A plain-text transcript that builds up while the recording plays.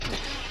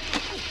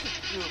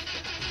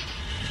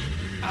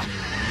Wasn't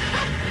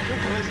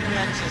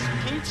that just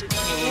peachy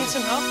keen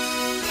enough?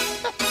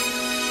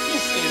 You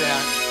see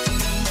that?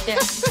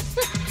 Yes.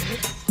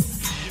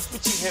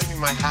 Would you hand me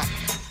my hat?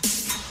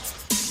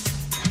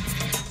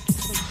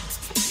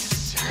 Yes,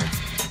 sir.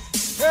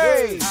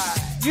 Hey,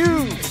 you!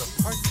 I'm a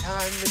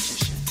part-time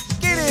magician.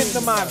 Get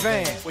into my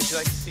van. Would you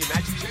like to see a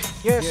magic trick?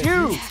 Yes,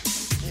 you!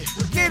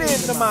 Get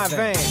into my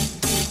van.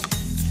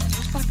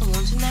 Those black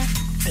balloons in there?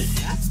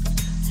 Yeah.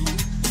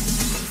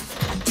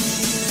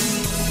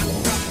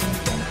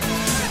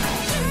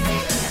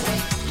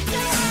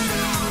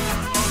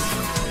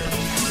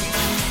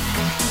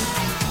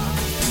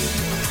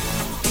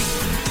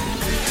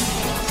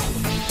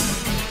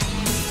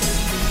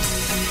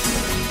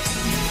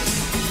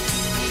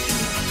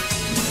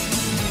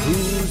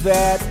 Who's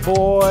that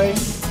boy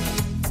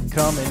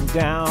coming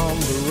down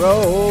the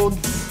road?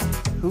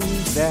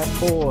 Who's that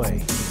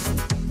boy?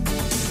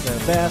 The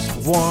best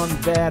one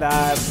that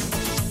I've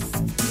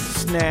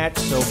snatched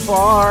so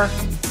far.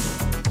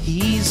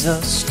 He's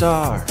a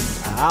star.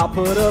 I'll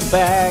put a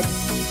bag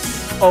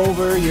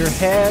over your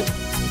head,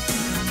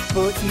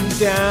 put you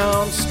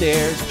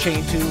downstairs,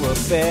 chained to a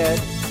bed.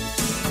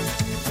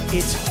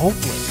 It's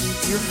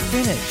hopeless. You're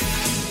finished.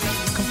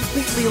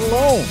 Completely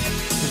alone.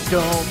 Just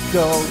don't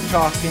go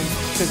talking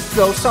to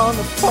ghosts on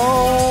the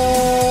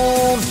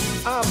phone.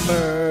 I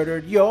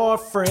murdered your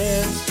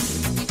friends.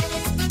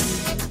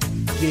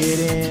 Get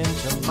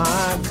into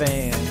my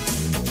van.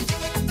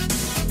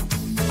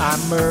 I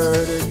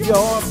murdered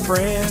your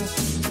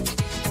friends.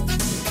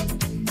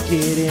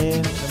 Get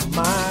into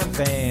my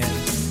van.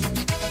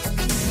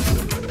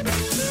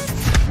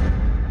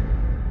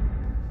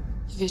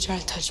 If you try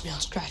to touch me, I'll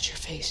scratch your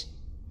face.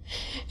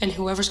 And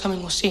whoever's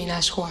coming will see and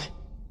ask why.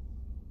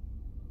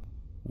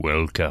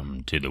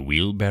 Welcome to the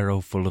Wheelbarrow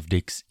Full of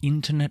Dicks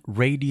internet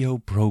radio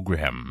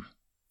program.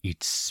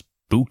 It's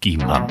Spooky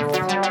Month.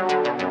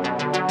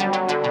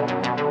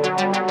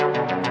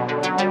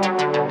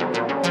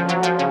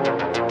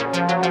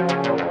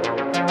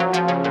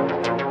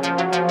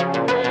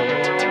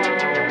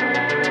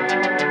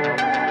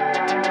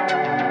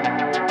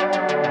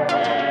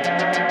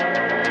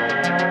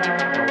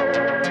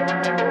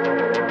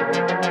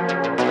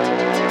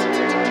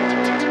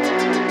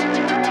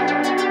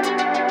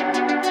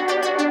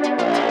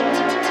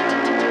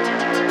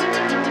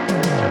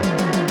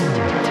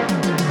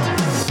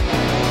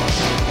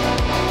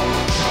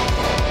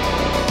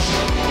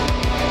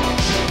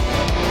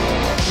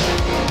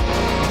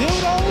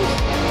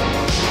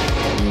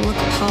 Look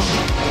appalled.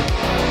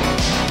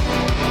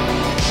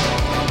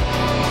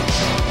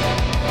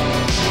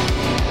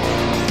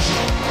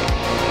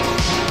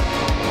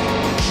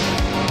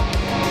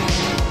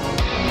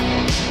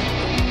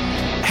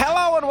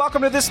 Hello and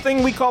welcome to this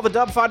thing we call the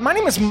Dub Pod. My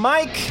name is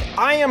Mike.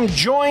 I am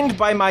joined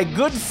by my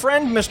good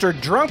friend, Mr.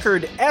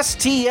 Drunkard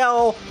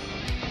STL,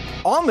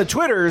 on the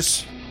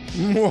Twitters.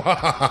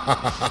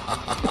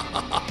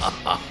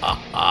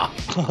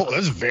 Oh,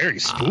 that's very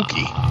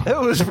spooky. It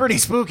was pretty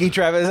spooky,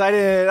 Travis. I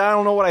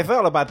don't know what I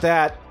felt about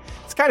that.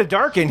 It's kind of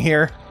dark in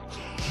here.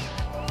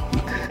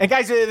 And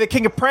guys, the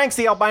king of pranks,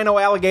 the albino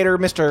alligator,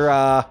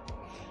 Mr.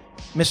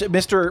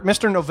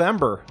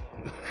 November.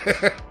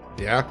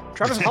 Yeah.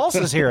 Travis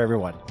Hulse is here,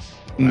 everyone.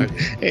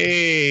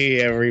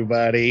 Hey,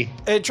 everybody.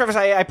 Travis,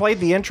 I played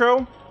the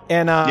intro,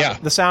 and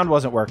the sound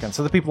wasn't working.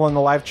 So the people in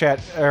the live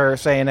chat are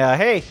saying,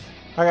 "Hey,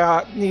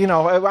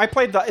 I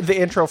played the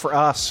intro for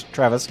us,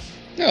 Travis."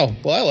 Oh,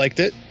 well, I liked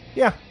it.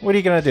 Yeah, what are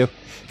you going to do?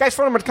 Guys,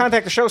 phone number to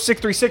contact the show,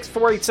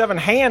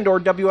 636-487-HAND or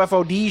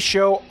WFOD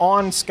show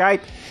on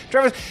Skype.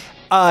 Travis,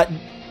 I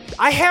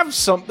have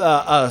some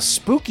a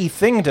spooky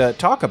thing to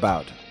talk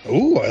about.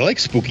 Ooh, I like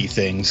spooky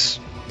things.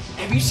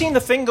 Have you seen the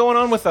thing going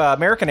on with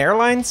American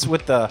Airlines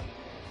with the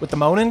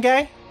moaning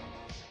guy?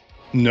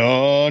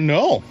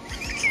 No.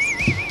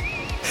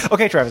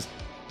 Okay, Travis.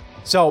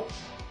 So,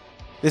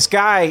 this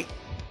guy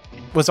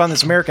was on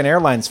this American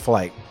Airlines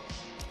flight,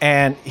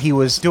 and he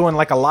was doing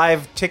like a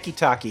live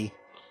tiki-taki,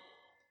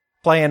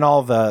 playing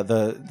all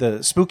the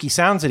spooky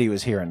sounds that he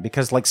was hearing,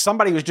 because like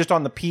somebody was just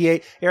on the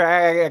PA. Here,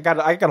 I got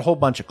a whole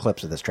bunch of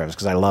clips of this, Travis,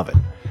 because I love it.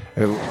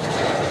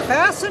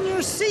 Fasten your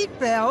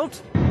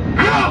seatbelt,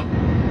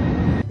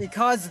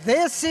 because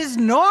this is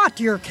not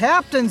your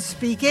captain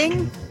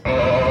speaking.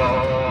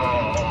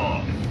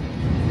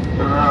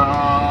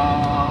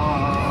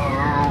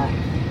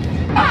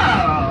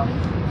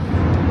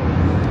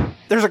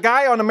 There's a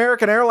guy on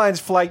American Airlines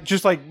flight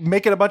just like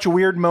making a bunch of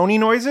weird moaning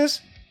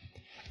noises,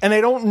 and they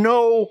don't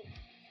know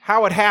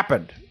how it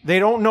happened. They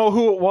don't know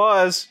who it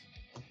was.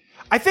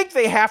 I think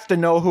they have to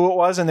know who it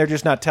was, and they're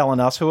just not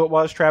telling us who it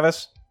was,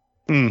 Travis.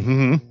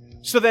 Mm-hmm.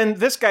 So then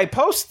this guy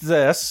posts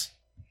this,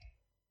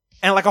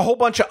 and like a whole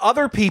bunch of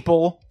other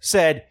people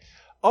said,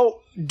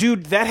 "Oh,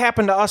 dude, that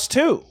happened to us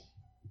too."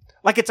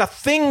 Like it's a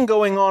thing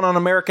going on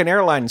American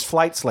Airlines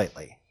flights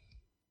lately.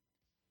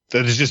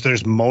 That is just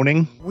there's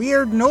moaning.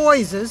 Weird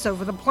noises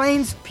over the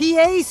plane's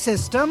PA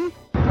system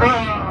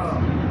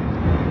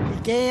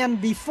began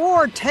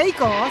before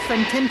takeoff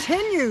and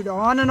continued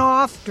on and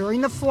off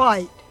during the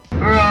flight.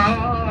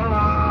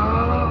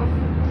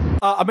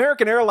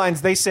 American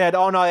Airlines, they said,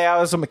 oh, no, yeah, it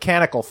was a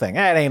mechanical thing.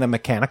 That ain't a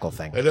mechanical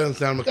thing. It doesn't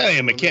sound That ain't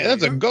a mechanic.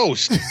 That's a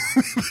ghost.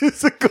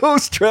 It's a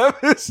ghost,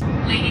 Travis.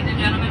 Ladies and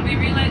gentlemen, we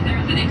realize there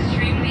is an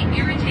extremely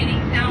irritating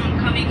sound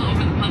coming over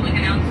the public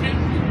announcements.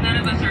 None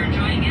of us are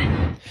enjoying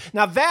it.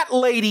 Now, that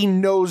lady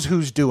knows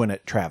who's doing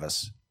it,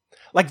 Travis.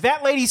 Like,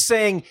 that lady's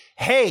saying,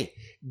 hey,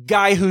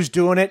 guy who's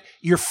doing it,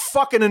 you're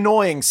fucking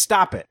annoying.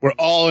 Stop it. We're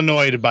all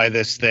annoyed by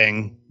this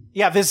thing.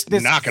 Yeah, this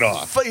Knock it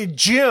off.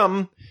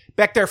 Jim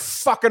back there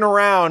fucking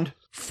around.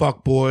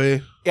 Fuck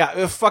boy.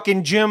 Yeah,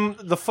 fucking Jim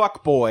the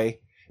fuck boy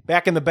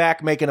back in the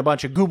back making a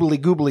bunch of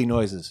goobly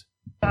noises.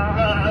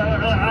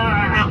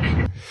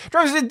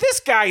 Travis, this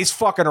guy is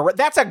fucking around.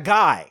 That's a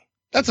guy.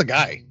 That's a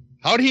guy.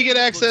 How did he get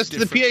access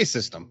to the PA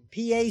system?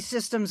 PA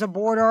systems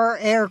aboard our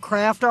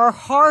aircraft are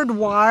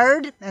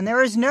hardwired, and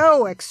there is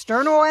no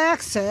external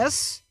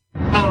access.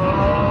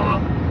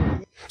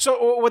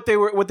 So what they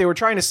were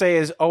trying to say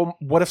is, oh,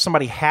 what if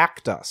somebody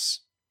hacked us?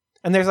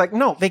 And there's like,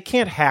 no, they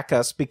can't hack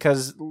us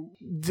because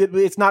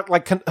it's not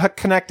like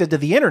connected to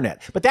the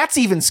internet. But that's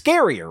even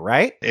scarier,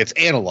 right? It's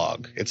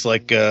analog. It's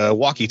like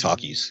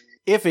walkie-talkies.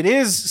 If it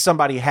is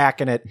somebody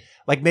hacking it,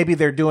 like maybe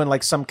they're doing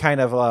like some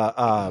kind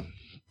of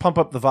pump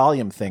up the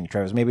volume thing,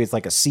 Travis. Maybe it's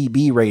like a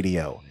CB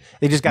radio.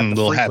 They just got the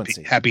little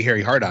frequency. happy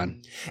Harry Hard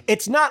on.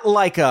 It's not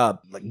like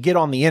get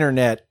on the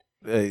internet,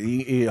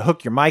 you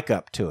hook your mic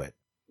up to it.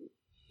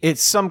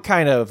 It's some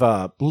kind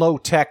of low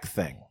tech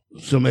thing.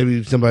 So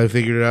maybe somebody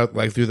figured it out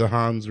like through the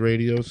Hans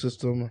radio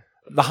system.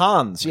 The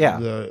Hans, yeah.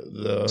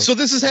 So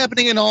this is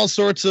happening in all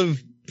sorts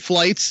of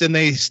flights, and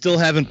they still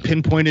haven't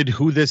pinpointed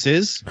who this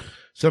is?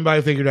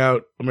 Somebody figured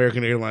out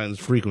American Airlines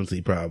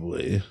frequency,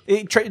 probably.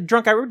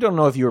 Drunk, I really don't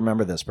know if you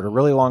remember this, but a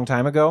really long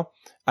time ago,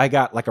 I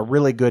got like a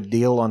really good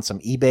deal on some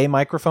eBay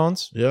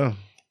microphones. Yeah.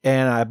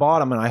 And I bought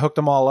them and I hooked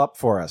them all up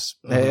for us.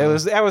 That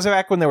was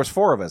back when there was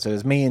 4 of us. It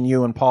was me and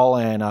you and Paul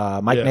and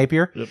Mike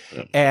Napier. Yep.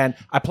 And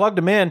I plugged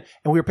them in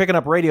and we were picking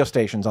up radio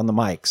stations on the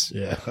mics.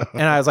 Yeah.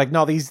 And I was like,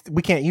 no,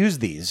 we can't use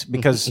these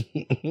because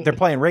they're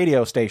playing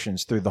radio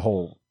stations through the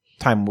whole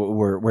time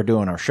we're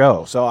doing our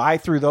show. So I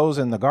threw those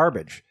in the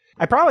garbage.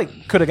 I probably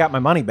could have got my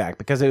money back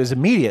because it was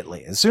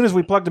immediately, as soon as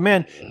we plugged them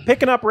in,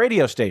 picking up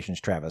radio stations,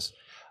 Travis.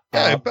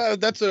 Yeah,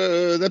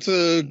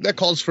 that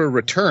calls for a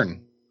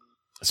return.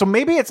 So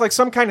maybe it's like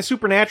some kind of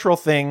supernatural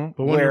thing.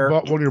 But when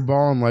you're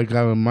balling like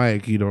on a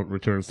mic, you don't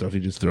return stuff; you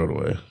just throw it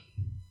away.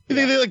 You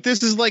think like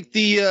this is like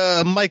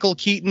the Michael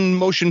Keaton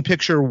motion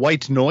picture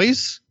White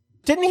Noise?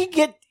 Didn't he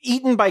get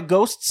eaten by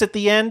ghosts at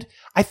the end?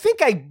 I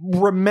think I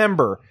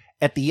remember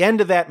at the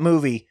end of that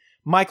movie,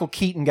 Michael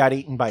Keaton got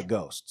eaten by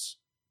ghosts.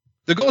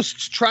 The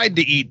ghosts tried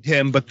to eat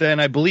him, but then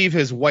I believe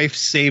his wife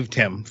saved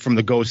him from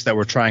the ghosts that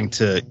were trying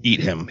to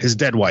eat him. His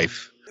dead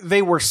wife.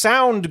 They were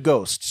sound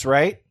ghosts,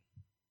 right?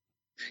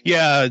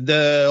 Yeah,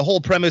 the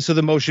whole premise of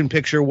the motion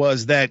picture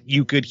was that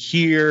you could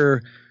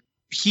hear,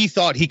 he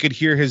thought he could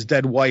hear his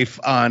dead wife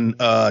on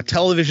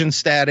television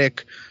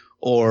static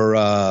or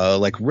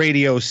like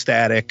radio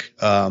static.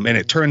 And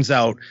it turns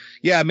out,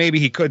 yeah, maybe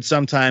he could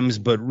sometimes,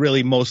 but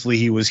really mostly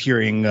he was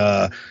hearing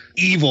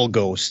evil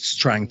ghosts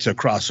trying to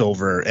cross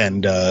over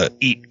and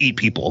eat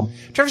people.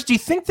 Travis, do you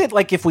think that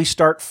like if we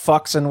start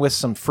fuxing with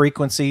some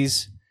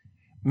frequencies,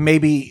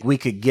 maybe we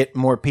could get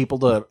more people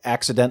to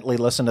accidentally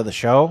listen to the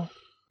show?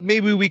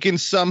 Maybe we can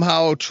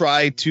somehow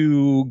try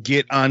to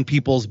get on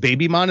people's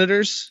baby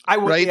monitors. I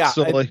would, right? yeah.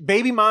 So, like,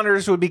 baby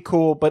monitors would be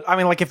cool, but I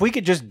mean, like if we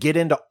could just get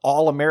into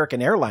all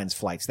American Airlines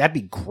flights, that'd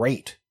be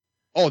great.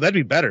 Oh, that'd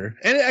be better.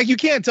 And you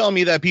can't tell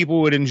me that people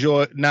would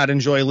not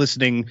enjoy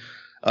listening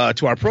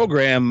to our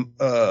program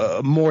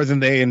more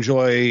than they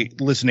enjoy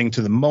listening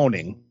to the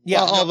moaning.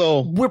 Yeah,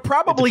 although we're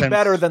probably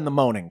better than the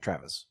moaning,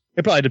 Travis.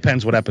 It probably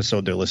depends what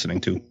episode they're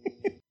listening to.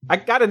 I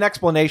got an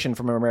explanation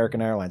from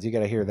American Airlines. You got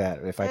to hear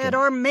that if I can.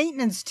 Our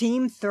maintenance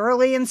team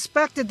thoroughly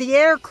inspected the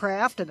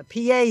aircraft and the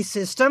PA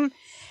system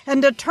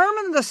and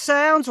determined the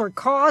sounds were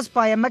caused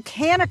by a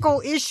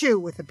mechanical issue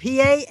with the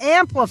PA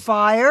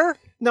amplifier.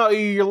 No,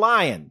 you're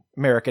lying,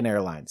 American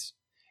Airlines.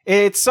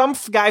 It's some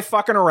guy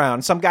fucking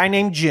around, some guy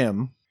named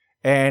Jim,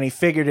 and he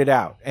figured it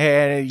out.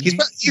 And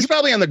he's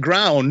probably on the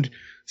ground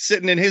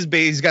sitting in his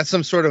bay. He's got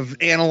some sort of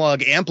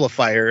analog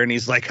amplifier, and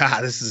he's like,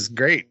 this is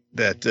great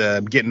that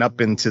I'm getting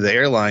up into the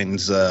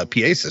airline's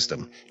PA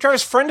system.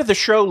 Travis, friend of the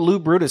show, Lou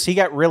Brutus, he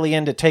got really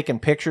into taking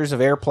pictures of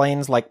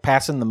airplanes like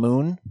passing the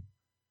moon.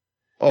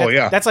 Oh,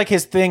 yeah. That's like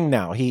his thing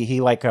now.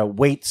 He like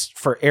waits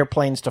for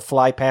airplanes to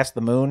fly past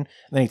the moon, and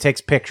then he takes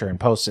a picture and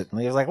posts it.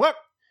 And he's like, look,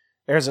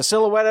 there's a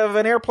silhouette of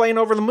an airplane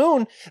over the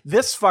moon.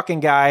 This fucking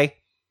guy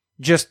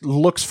just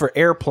looks for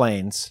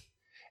airplanes,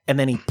 and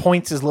then he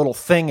points his little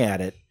thing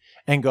at it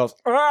and goes,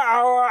 and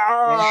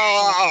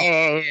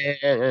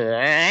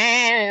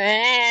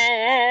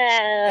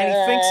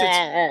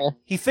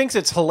he thinks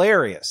it's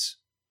hilarious.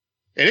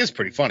 It is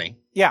pretty funny.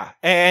 Yeah,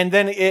 and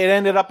then it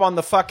ended up on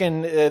the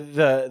fucking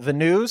the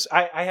news.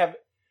 I have.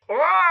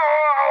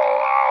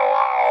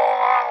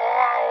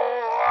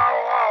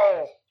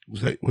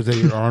 Was that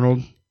your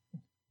Arnold?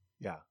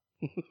 Yeah.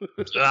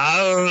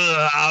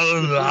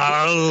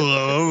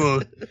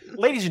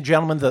 Ladies and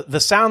gentlemen, the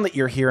sound that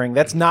you're hearing,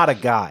 that's not a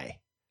guy.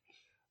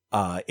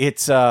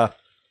 It's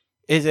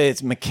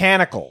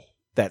mechanical,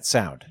 that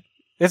sound.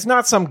 It's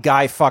not some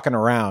guy fucking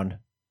around.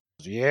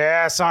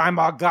 Yes, I'm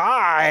a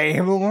guy.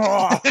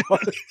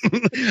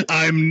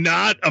 I'm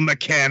not a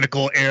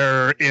mechanical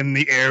error in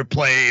the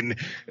airplane.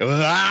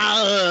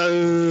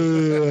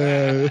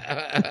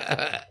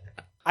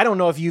 I don't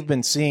know if you've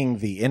been seeing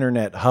the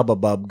internet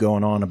hubbub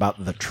going on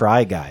about the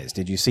Try Guys.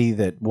 Did you see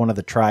that one of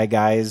the Try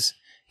Guys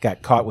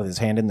got caught with his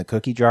hand in the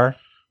cookie jar?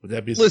 Would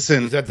that be?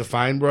 Listen, is that the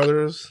Fine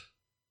Brothers?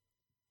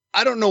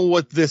 I don't know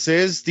what this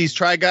is, these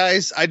Try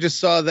Guys. I just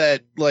saw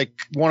that like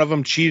one of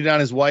them cheated on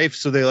his wife,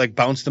 so they like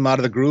bounced him out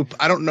of the group.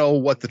 I don't know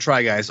what the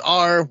Try Guys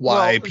are,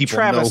 why people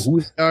Travis, know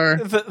who they are.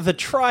 The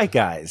Try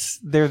Guys,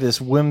 they're this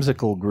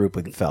whimsical group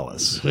of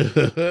fellas.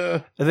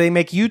 They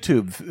make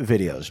YouTube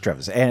videos,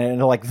 Travis,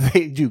 and like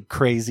they do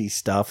crazy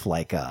stuff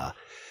like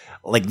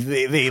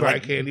they Try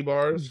like candy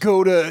bars.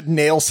 Go to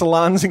nail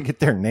salons and get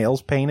their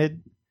nails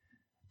painted.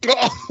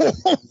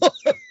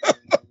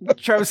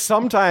 Travis,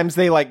 sometimes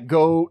they like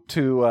go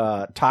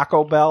to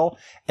Taco Bell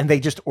and they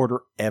just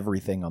order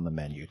everything on the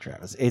menu,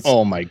 Travis.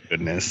 Oh my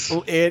goodness.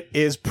 It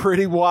is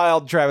pretty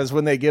wild, Travis,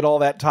 when they get all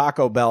that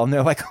Taco Bell and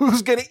they're like,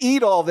 who's going to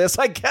eat all this?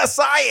 I guess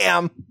I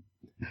am.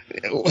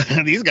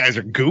 These guys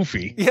are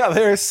goofy. Yeah,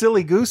 they're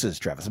silly gooses,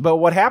 Travis. But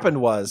what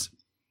happened was,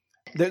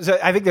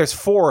 I think there's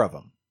 4 of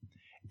them.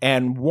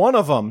 And one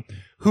of them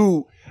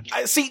who...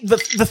 See, the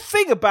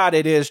thing about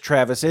it is,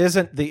 Travis, it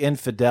isn't the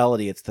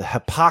infidelity, it's the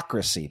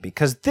hypocrisy.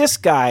 Because this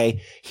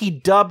guy, he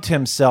dubbed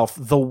himself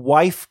the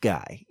wife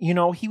guy. You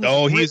know, he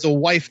was... he's a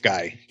wife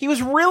guy. He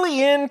was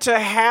really into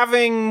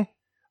having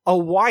a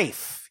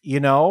wife,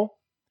 you know?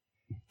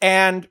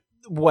 And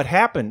what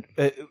happened,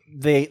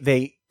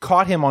 they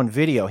caught him on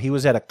video. He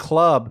was at a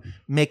club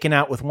making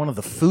out with one of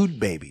the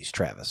food babies,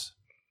 Travis.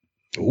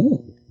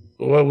 Ooh.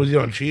 What, was he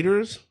on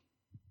Cheaters?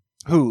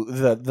 Who,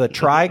 the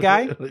Try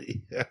Guy?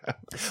 Yeah.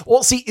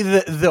 Well, see,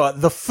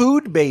 the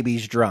food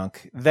babies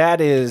drunk,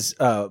 that is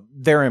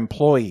their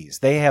employees.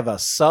 They have a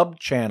sub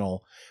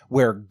channel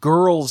where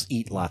girls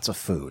eat lots of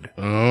food.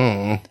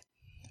 Oh.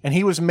 And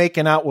he was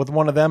making out with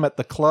one of them at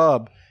the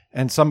club,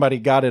 and somebody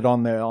got it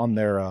on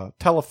their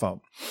telephone.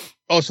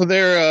 Oh, so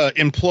they're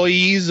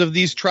employees of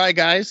these Try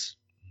Guys?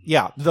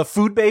 Yeah, the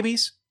food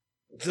babies.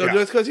 So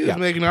just because he was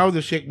making out with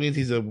the chick means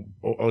he's a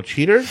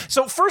cheater?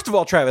 So first of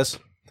all, Travis,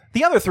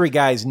 the other 3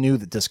 guys knew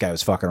that this guy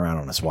was fucking around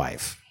on his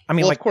wife. I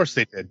mean, well, of course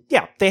they did.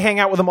 Yeah, they hang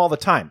out with him all the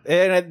time.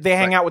 And they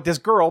hang out with this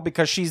girl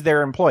because she's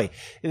their employee.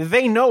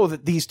 They know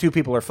that these 2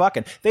 people are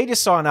fucking. They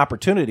just saw an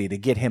opportunity to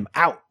get him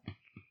out.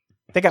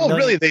 They got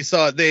really?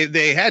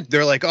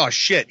 They're like, oh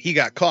shit, he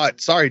got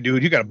caught. Sorry,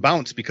 dude, you got to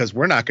bounce because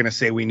we're not going to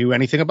say we knew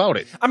anything about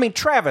it. I mean,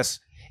 Travis,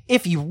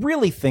 if you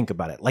really think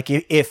about it, like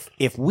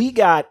if we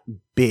got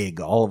big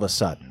all of a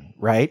sudden,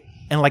 right?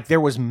 And like there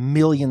was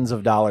millions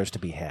of dollars to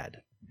be had.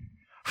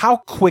 How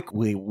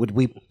quickly would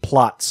we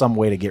plot some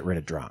way to get rid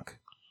of Drunk?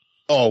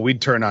 Oh,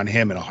 we'd turn on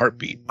him in a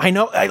heartbeat. I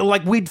know.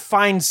 Like, we'd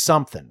find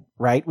something,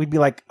 right? We'd be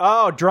like,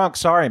 oh, Drunk,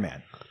 sorry,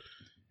 man.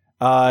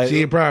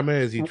 See, the problem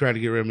is he tried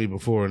to get rid of me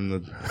before, and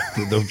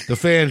the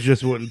fans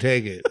just wouldn't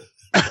take it.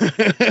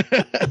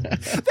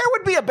 There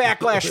would be a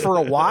backlash for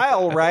a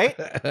while, right?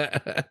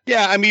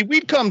 Yeah, I mean,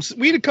 we'd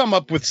come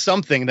up with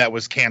something that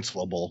was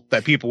cancelable,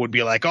 that people would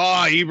be like, oh,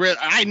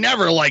 I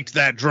never liked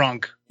that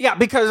Drunk. Yeah,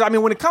 because, I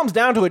mean, when it comes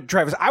down to it,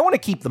 Travis, I want to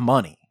keep the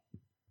money.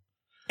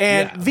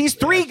 And these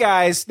 3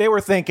 guys, they were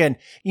thinking,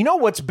 you know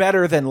what's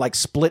better than like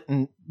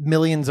splitting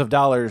millions of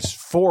dollars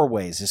 4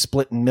 ways is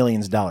splitting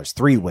millions of dollars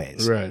 3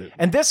 ways. Right.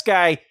 And this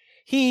guy,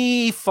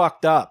 he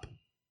fucked up.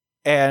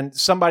 And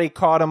somebody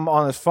caught him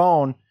on his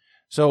phone,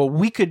 so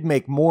we could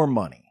make more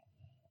money.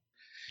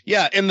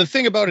 Yeah, and the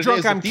thing about it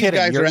Drunk, is I'm these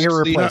kidding. guys You're are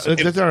actually...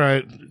 irreplaceable. That's all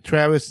right.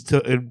 Travis,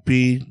 to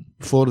be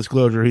full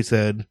disclosure, he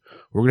said,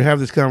 we're going to have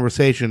this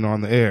conversation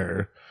on the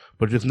air,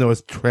 but just know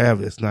it's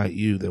Travis, not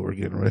you, that we're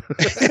getting rid of.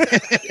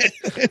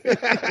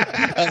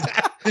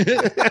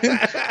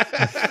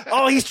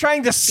 Oh, he's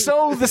trying to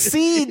sow the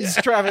seeds,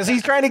 Travis.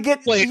 He's trying to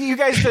get you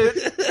guys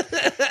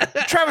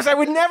to... Travis, I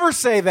would never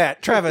say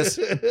that, Travis.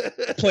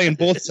 Playing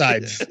both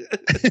sides.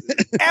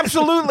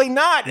 Absolutely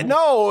not.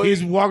 No.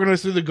 He's walking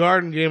us through the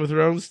garden, Game of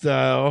Thrones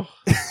style.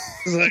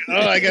 It's like,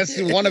 oh, I guess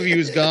one of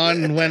you's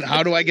gone. And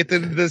how do I get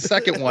the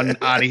second one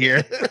out of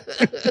here?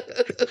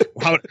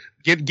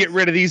 Get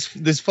rid of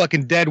this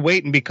fucking dead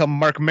weight and become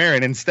Mark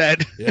Maron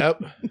instead.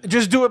 Yep.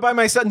 Just do it by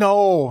myself.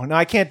 No,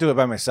 I can't do it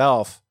by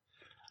myself.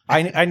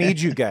 I need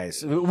you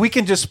guys. We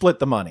can just split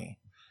the money.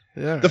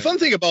 Yeah. The fun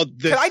thing about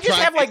this... Could I just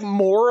have like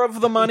more of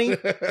the money?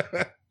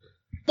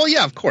 Well,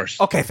 yeah, of course.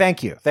 Okay,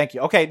 thank you.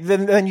 Okay,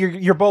 then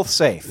you're both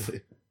safe.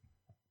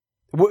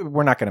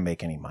 We're not going to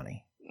make any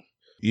money.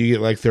 You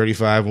get like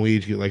 35 and we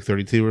each get like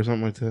 32 or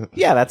something like that?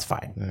 Yeah, that's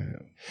fine.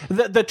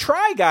 Yeah. The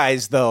Try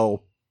Guys,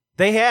 though,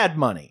 they had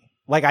money.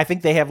 Like, I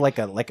think they have like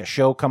a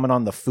show coming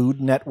on the Food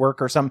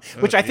Network or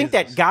something, which I think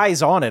that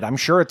guy's on it. I'm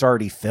sure it's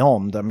already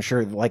filmed. I'm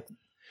sure, like...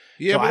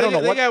 Yeah, So but I don't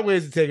know they what got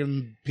ways of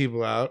taking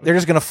people out. they're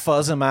just going to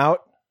fuzz them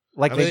out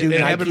like they do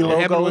Nike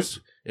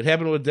logos. It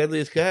happened with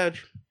Deadliest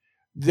Catch.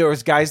 There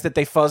was guys that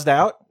they fuzzed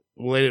out.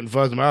 Well, they didn't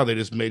fuzz him out. They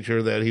just made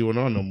sure that he went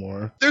on no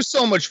more. There's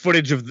so much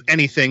footage of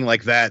anything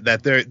like that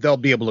they'll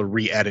be able to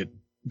re-edit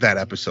that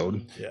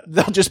episode. Yeah.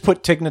 They'll just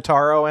put Tig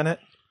Notaro in it.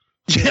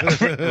 Yeah,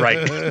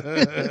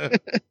 right.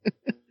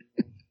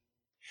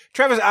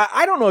 Travis,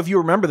 I don't know if you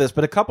remember this,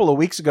 but a couple of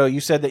weeks ago you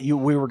said that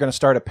we were going to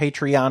start a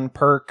Patreon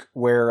perk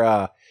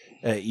where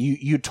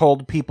you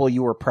told people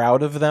you were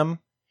proud of them.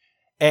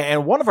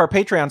 And one of our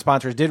Patreon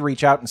sponsors did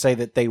reach out and say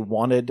that they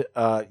wanted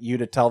you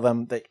to tell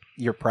them that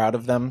you're proud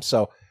of them.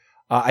 So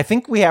I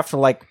think we have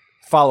to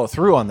follow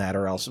through on that,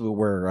 or else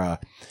we're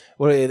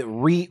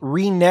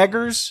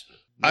reneggers.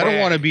 I don't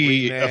want to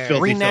be a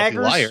filthy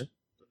liar.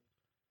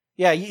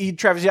 Yeah,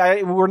 Travis,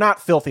 we're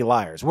not filthy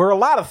liars. We're a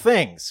lot of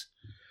things.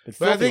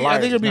 But I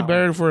think it'd be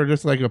better for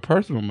just like a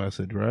personal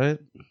message, right?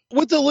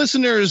 What the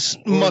listeners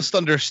must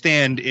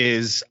understand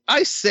is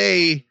I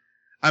say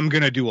I'm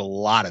going to do a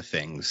lot of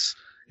things.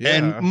 Yeah.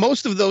 And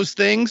most of those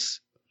things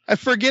I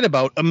forget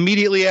about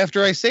immediately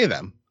after I say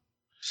them.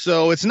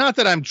 So it's not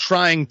that I'm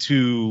trying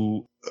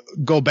to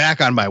go back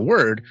on my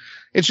word.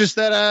 It's just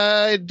that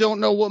I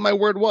don't know what my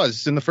word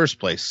was in the first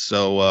place.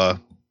 So,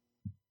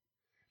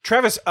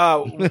 Travis,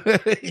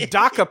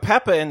 Daka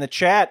Peppa in the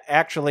chat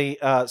actually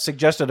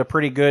suggested a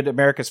pretty good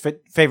America's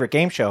favorite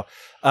game show.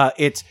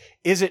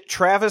 Is it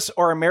Travis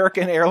or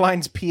American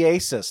Airlines PA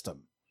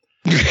system?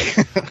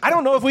 I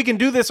don't know if we can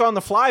do this on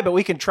the fly, but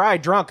we can try.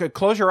 Drunk,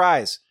 close your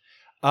eyes.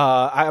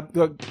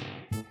 Guys,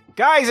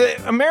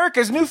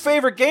 America's new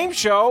favorite game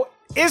show.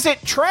 Is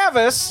it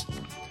Travis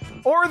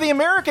or the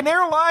American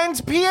Airlines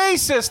PA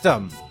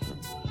system?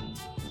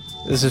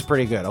 This is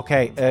pretty good.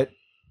 Okay,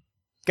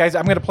 guys,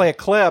 I'm going to play a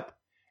clip.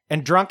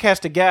 And Drunk has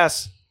to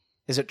guess,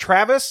 is it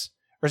Travis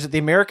or is it the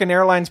American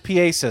Airlines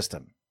PA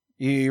system?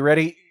 You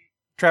ready,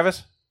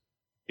 Travis?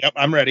 Yep,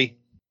 I'm ready.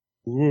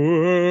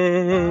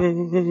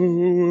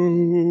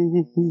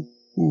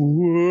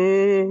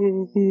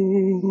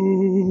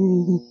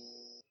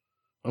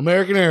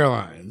 American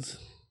Airlines.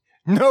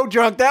 No,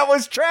 Drunk, that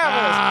was Travis.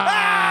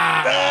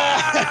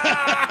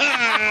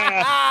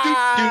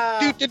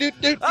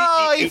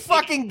 Oh, he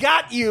fucking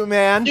got you,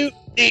 man.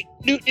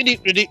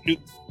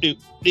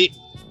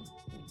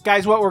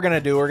 Guys, what we're going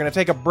to do, we're going to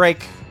take a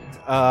break.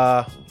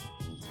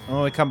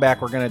 When we come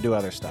back, we're going to do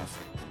other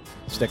stuff.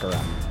 Stick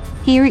around.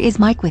 Here is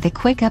Mike with a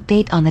quick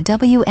update on the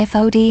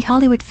WFOD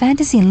Hollywood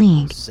Fantasy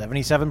League.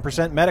 77%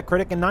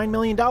 Metacritic and $9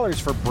 million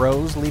for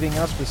Bros, leaving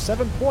us with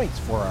 7 points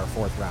for our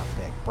fourth round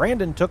pick.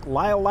 Brandon took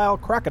Lyle Lyle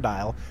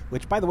Crocodile,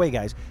 which, by the way,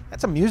 guys,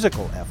 that's a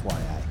musical,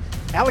 FYI.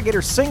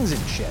 Alligator sings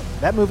and shit.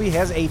 That movie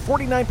has a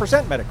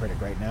 49%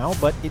 Metacritic right now,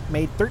 but it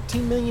made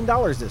 $13 million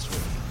this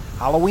week.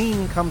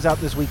 Halloween comes out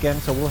this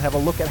weekend, so we'll have a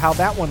look at how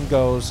that one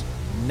goes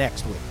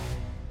next week.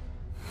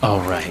 All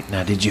right,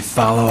 now did you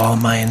follow all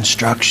my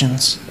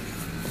instructions?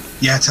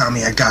 Yeah,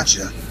 Tommy, I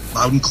gotcha.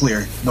 Loud and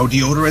clear. No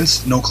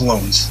deodorants, no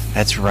colognes.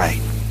 That's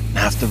right.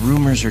 Now, if the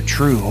rumors are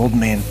true, Old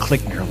Man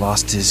Klickner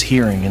lost his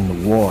hearing in the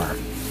war.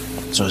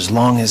 So as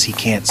long as he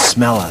can't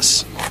smell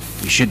us,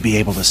 we should be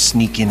able to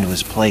sneak into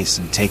his place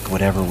and take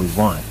whatever we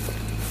want.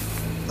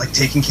 Like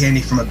taking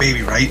candy from a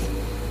baby, right?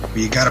 But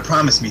you gotta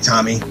promise me,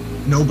 Tommy,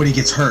 nobody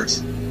gets hurt.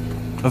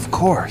 Of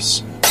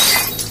course.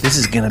 This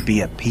is gonna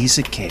be a piece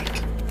of cake.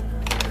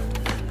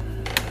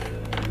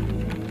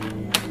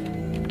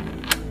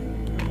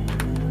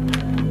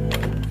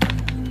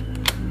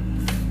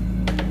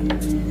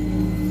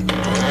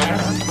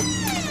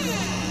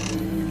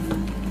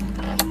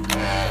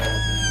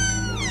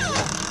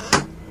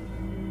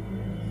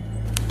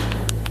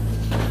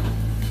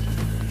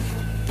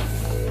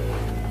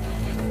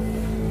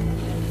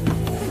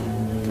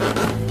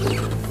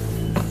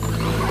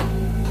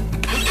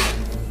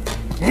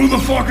 Who the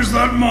fuck is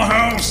that in my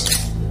house?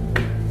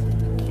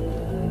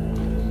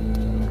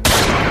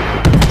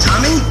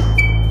 Tommy?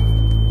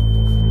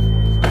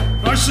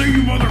 I see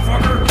you,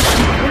 motherfucker.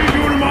 What are you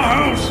doing in my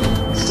house?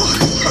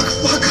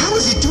 Fuck, how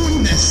is he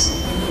doing this?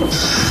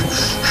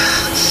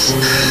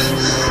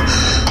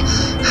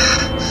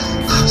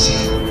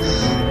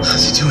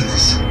 How's he doing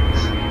this?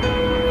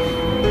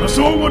 I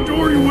saw what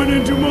door you went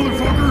into,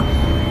 motherfucker.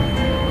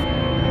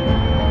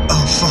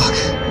 Oh, fuck.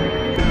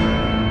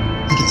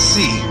 I can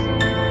see.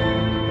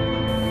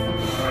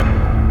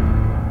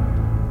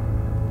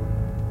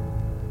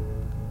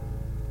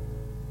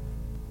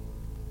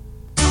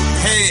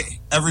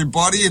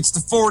 Everybody, it's the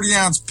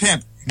 40-ounce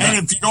pimp.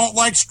 And if you don't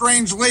like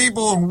Strange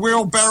Label and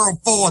Wheelbarrow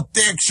Full of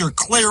Dicks, you're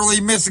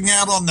clearly missing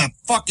out on the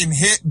fucking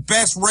hit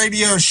best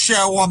radio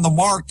show on the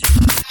market.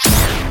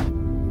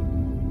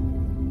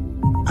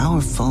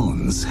 Our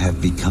phones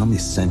have become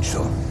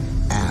essential.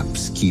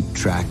 Apps keep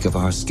track of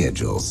our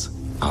schedules,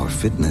 our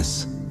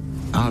fitness,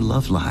 our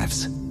love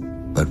lives.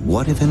 But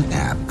what if an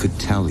app could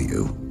tell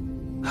you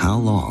how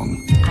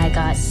long? I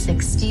got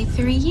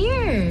 63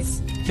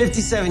 years.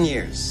 57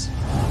 years.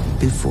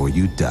 Before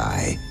you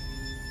die,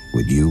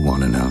 would you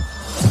want to know?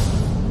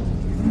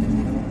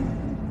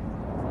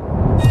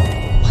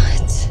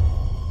 What?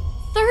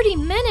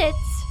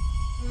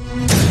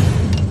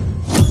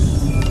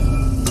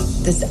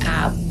 this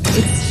app.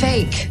 It's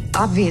fake,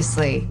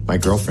 obviously. My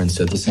girlfriend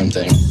said the same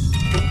thing.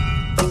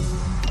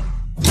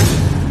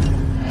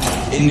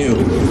 It knew.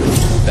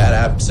 That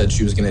app said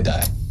she was gonna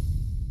die.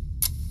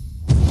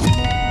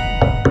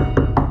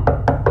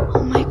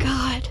 Oh my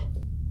God.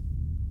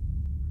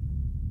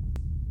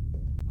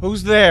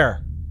 Who's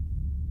there?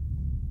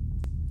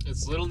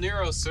 It's Little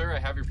Nero, sir. I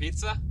have your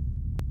pizza.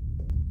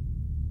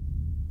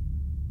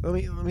 Let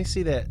me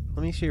see that.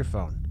 Let me see your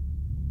phone.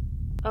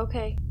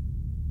 Okay.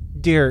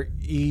 Dear,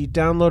 you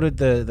downloaded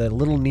the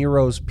Little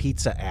Nero's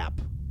Pizza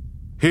app.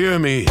 Hear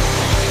me.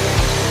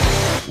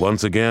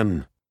 Once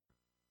again.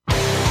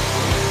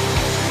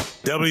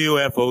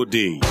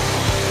 WFOD.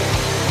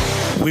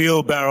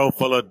 Wheelbarrow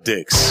full of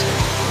dicks.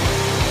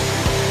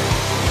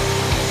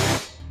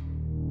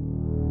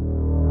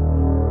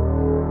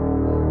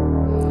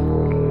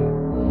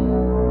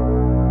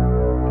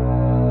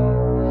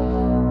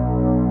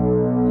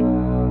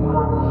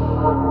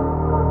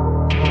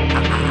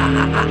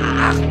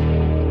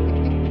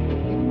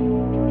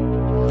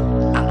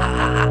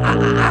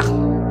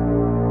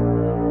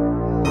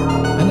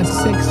 And it's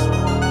 6.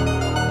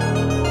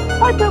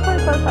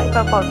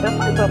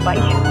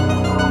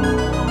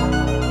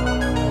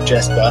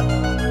 Jesper.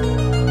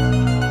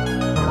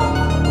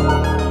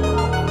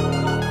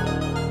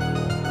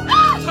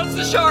 Touch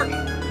the shark!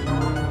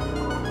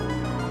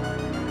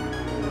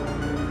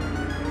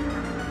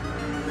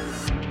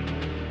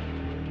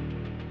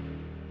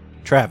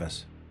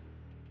 Travis.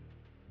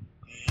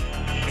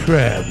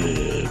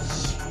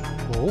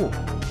 Oh.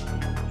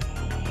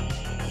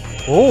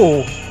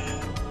 Oh.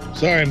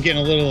 Sorry, I'm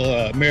getting a little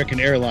American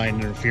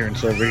airline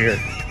interference over here.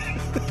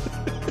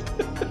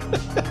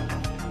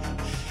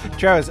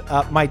 Travis,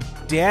 my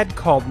dad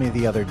called me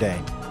the other day,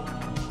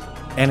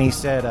 and he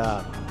said,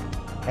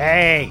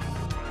 hey.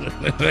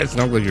 That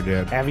sounds like your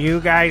dad. Have you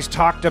guys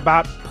talked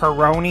about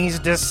Peyronie's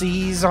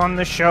disease on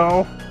the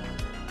show?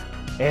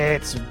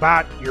 It's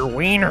about your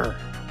wiener.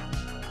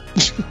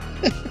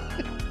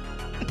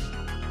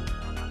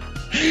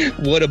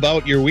 What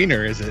about your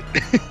wiener, is it?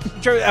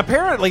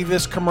 Apparently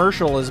this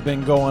commercial has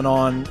been going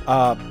on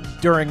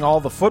during all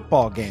the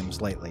football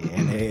games lately,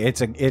 and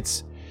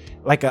it's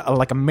like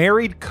a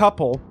married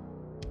couple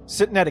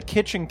sitting at a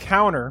kitchen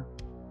counter,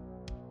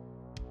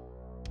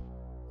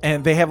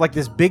 and they have like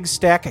this big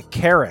stack of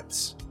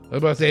carrots. I was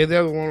about to say, is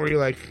that the one where you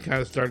like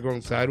kind of start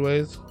going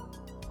sideways?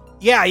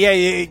 Yeah,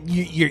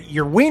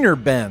 your wiener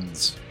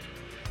bends.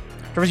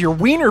 Because your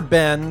wiener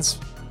bends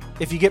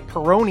if you get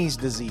Peyronie's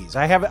disease.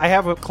 I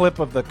have a clip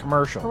of the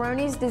commercial.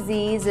 Peyronie's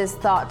disease is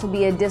thought to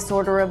be a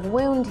disorder of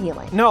wound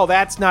healing. No,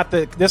 that's not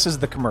this is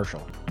the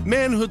commercial.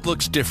 Manhood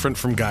looks different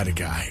from guy to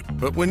guy,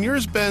 but when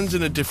yours bends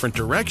in a different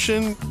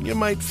direction, you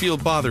might feel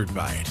bothered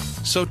by it.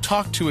 So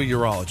talk to a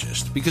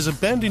urologist, because a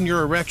bend in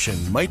your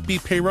erection might be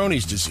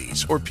Peyronie's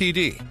disease, or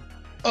PD.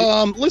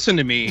 Listen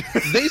to me.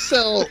 They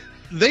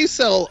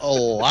sell a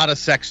lot of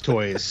sex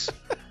toys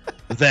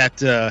that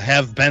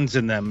have bends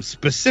in them,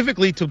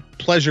 specifically to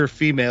pleasure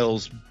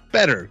females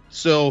better.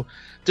 So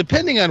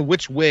depending on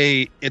which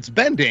way it's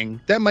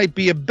bending, that might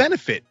be a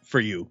benefit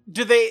for you.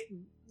 Do they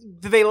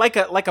like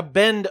a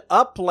bend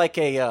up like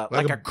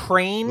a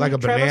crane, like a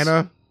Travis?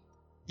 banana?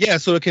 Yeah,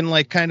 so it can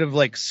like kind of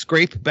like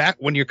scrape back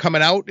when you're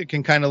coming out. It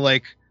can kind of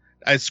like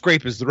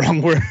scrape is the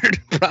wrong word,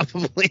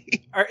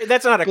 probably.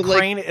 That's not a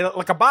crane,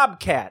 like a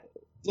bobcat.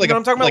 Like you know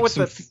what I'm talking like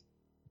about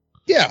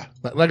yeah,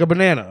 like a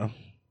banana.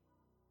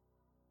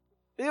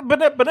 Yeah,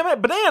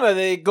 banana,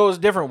 it goes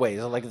different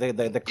ways. Like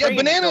the crane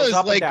banana goes is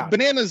up and like down.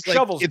 bananas like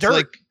shovels it's dirt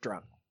like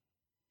drunk.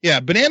 Yeah,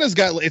 banana's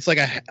got it's like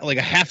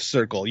a half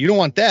circle. You don't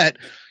want that.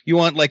 You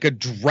want like a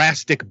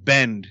drastic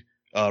bend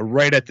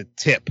right at the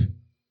tip.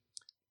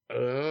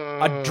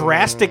 A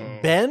drastic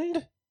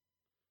bend?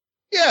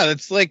 Yeah,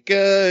 it's like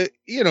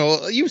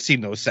you've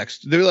seen those sex.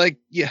 They're like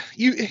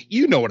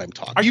you know what I'm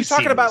talking. Are you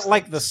talking about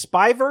like the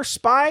Spy vs.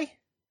 Spy?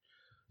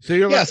 So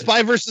you're like,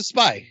 Spy versus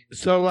Spy.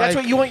 So like, that's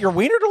what you want your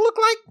wiener to look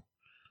like?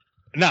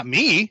 Not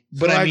me,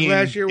 but I like mean,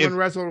 last year when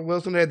Russell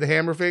Wilson had the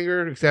hammer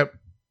finger, except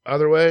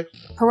other way.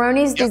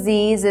 Peyronie's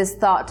disease is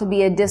thought to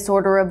be a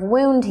disorder of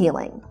wound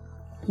healing,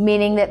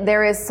 meaning that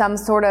there is some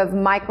sort of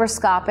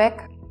microscopic,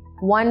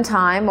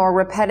 one-time or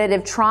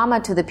repetitive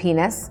trauma to the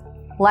penis,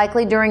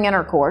 likely during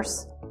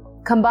intercourse,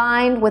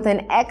 combined with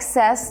an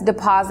excess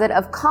deposit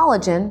of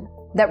collagen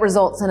that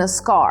results in a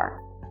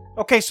scar.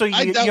 Okay, so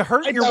you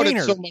hurt your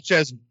wiener. It so much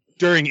as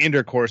during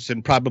intercourse,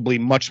 and probably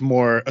much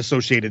more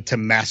associated to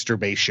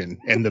masturbation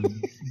and the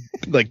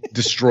like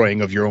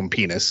destroying of your own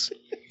penis.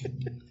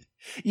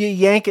 You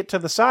yank it to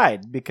the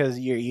side because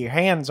your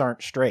hands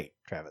aren't straight,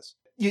 Travis.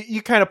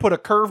 You kind of put a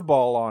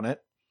curveball on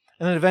it,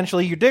 and then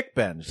eventually your dick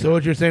bends. So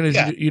what you're saying is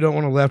you don't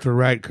want a left or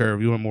right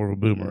curve. You want more of a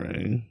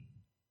boomerang.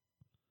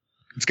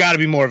 It's got to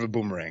be more of a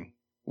boomerang.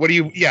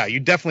 You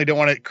definitely don't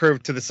want it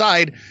curved to the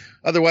side.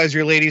 Otherwise,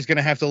 your lady's going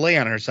to have to lay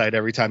on her side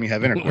every time you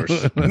have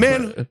intercourse.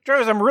 Man,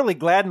 Travis, I'm really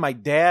glad my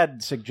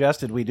dad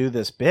suggested we do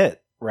this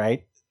bit,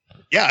 right?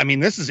 Yeah, I mean,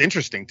 this is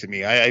interesting to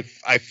me. I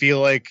feel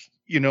like,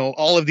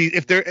 all of these.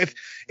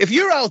 If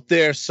you're out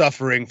there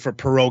suffering for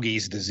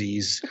pierogies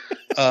disease,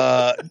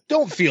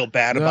 don't feel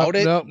bad about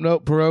it.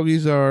 Nope.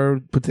 Pierogies are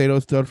potato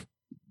stuffed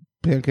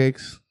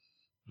pancakes.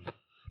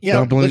 Yeah,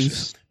 dumplings.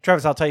 delicious.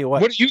 Travis, I'll tell you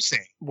what. What are you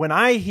saying? When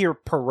I hear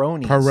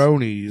Peronis.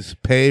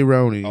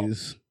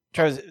 Peyronie's.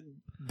 Travis,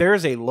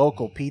 there's a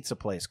local pizza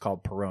place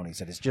called Peronis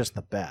that is just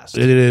the best.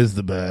 It is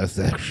the best,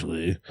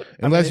 actually.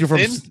 Unless you're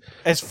from...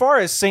 As far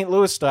as St.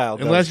 Louis style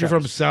goes, Unless you're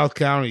from South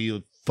County,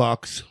 you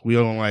fucks. We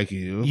don't like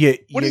you.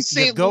 What is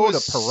St.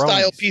 Louis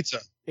style pizza?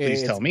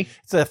 Please tell me.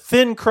 It's a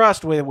thin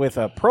crust with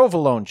a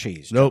provolone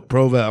cheese. Nope,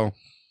 Provel.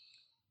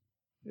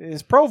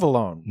 It's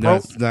provolone. No,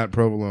 it's not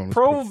provolone.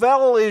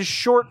 Provel is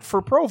short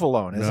for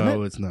provolone, isn't it?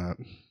 No, it's not.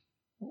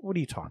 What are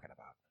you talking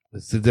about?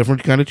 It's a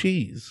different kind of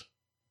cheese.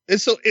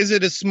 Is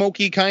it a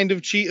smoky kind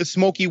of cheese? A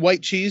smoky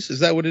white cheese?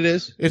 Is that what it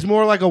is? It's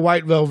more like a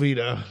white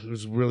Velveeta.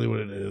 Is really what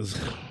it is.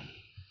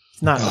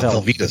 It's not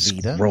Velveeta's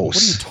Velveeta. gross.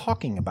 What are you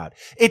talking about?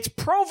 It's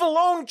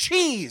provolone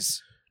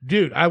cheese.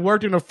 Dude, I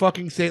worked in a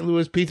fucking St.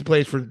 Louis pizza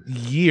place for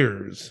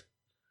years.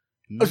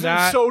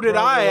 So did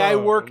I. I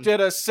worked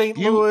at a St.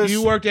 Louis.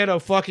 You worked at a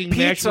fucking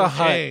Pizza national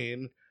Hut.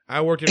 chain.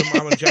 I worked at a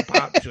mom and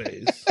pop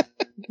place.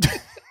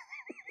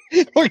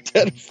 Worked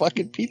at a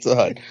fucking Pizza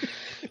Hut.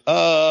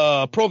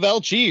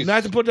 Provel cheese.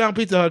 Not to put down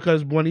Pizza Hut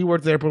because when he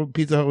worked there,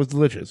 Pizza Hut was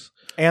delicious.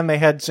 And they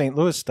had St.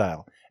 Louis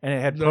style. And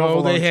it had No,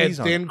 provolone they had cheese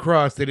on thin it.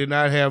 crust. They did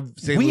not have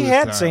St. Louis We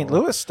style. had St.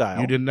 Louis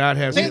style. You did not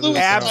have St. Louis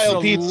style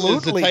pizza is the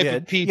Absolutely type did.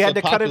 of pizza You had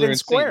to cut it popular in St.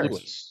 squares.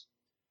 Louis.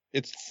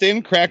 It's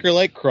thin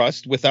cracker-like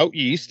crust without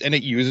yeast, and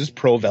it uses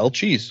Provel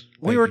cheese.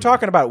 We were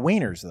talking about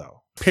wieners,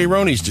 though.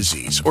 Peyronie's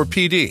disease, or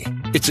PD.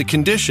 It's a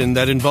condition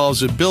that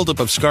involves a buildup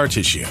of scar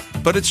tissue,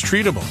 but it's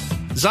treatable.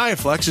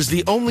 Xiaflex is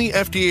the only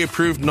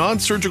FDA-approved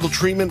non-surgical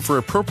treatment for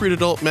appropriate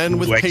adult men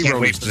with I can't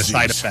Peyronie's wait for the disease.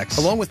 side effects.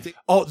 Along with the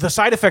The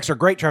side effects are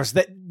great, Travis.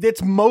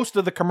 That's most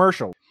of the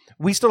commercial.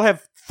 We still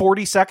have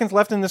 40 seconds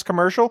left in this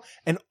commercial,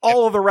 and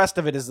all of the rest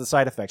of it is the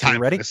side effects. Are you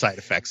ready? The side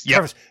effects. Yep.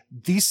 Travis,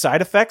 these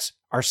side effects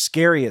are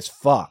scary as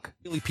fuck.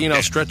 daily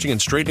penile stretching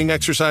and straightening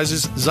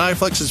exercises,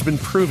 Xiaflex has been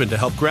proven to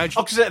help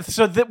gradually...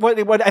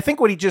 What I think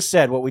what he just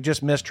said, what we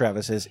just missed,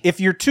 Travis, is if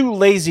you're too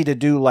lazy to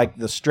do like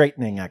the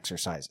straightening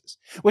exercises,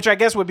 which I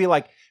guess would be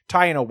like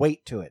tying a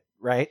weight to it,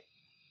 right?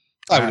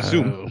 I would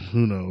assume.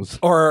 Who knows?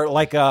 Or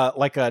like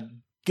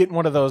getting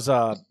one of those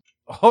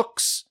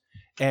hooks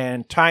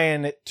and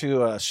tying it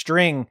to a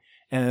string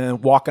and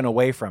then walking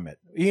away from it.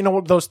 You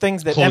know, those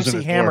things that Closing MC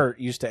the Hammer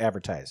used to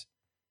advertise.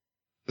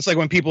 It's like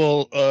when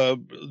people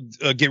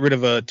get rid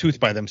of a tooth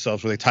by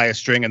themselves, where they tie a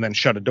string and then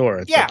shut a door.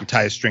 It's Yeah. like you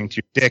tie a string to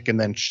your dick and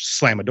then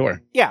slam a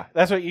door. Yeah,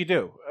 that's what you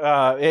do.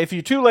 If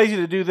you're too lazy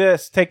to do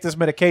this, take this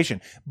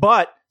medication.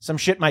 But some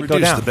shit might go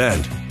Reduce down. the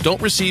bend.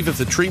 Don't receive if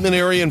the treatment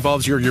area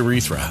involves your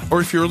urethra, or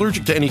if you're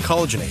allergic to any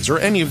collagenase or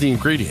any of the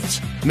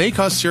ingredients. May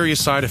cause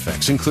serious side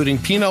effects, including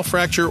penile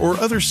fracture or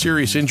other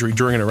serious injury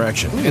during an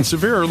erection, and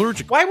severe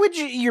allergic... Why would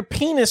your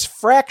penis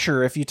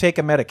fracture if you take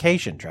a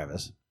medication,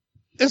 Travis?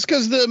 It's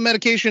because the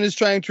medication is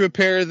trying to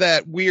repair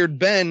that weird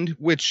bend,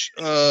 which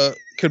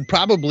could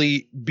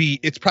probably be,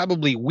 it's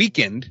probably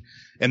weakened,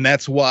 and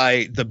that's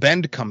why the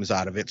bend comes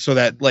out of it. So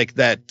that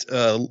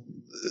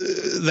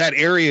that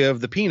area of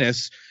the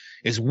penis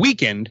is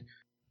weakened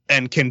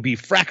and can be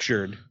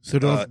fractured. So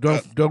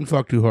don't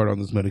fuck too hard on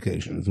this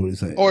medication. Is what he's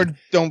saying. Or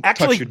don't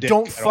Actually, touch your dick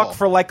don't at fuck all.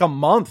 for like a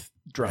month.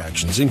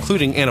 Reactions,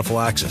 including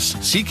anaphylaxis.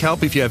 Seek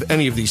help if you have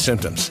any of these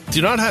symptoms.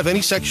 Do not have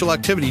any sexual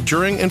activity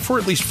during and for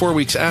at least 4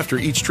 weeks after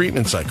each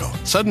treatment cycle.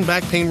 Sudden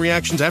back pain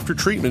reactions after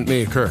treatment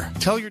may occur.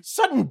 Tell your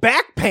sudden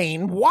back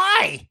pain?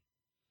 Why?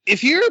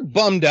 If you're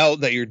bummed out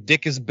that your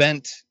dick is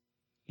bent,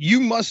 you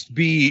must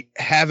be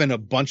having a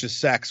bunch of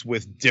sex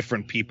with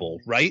different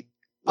people, right?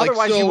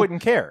 Otherwise, you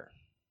wouldn't care.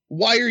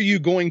 Why are you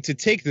going to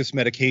take this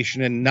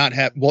medication and not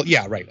have? Well,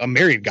 yeah, right. A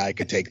married guy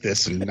could take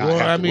this and not Well,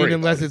 have I to mean, worry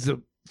unless it's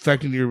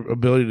affecting your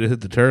ability to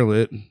hit the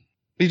toilet.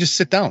 You just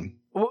sit down.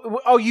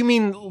 Oh, you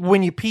mean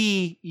when you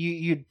pee,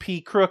 you'd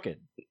pee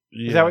crooked?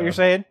 Is that what you're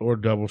saying? Or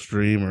double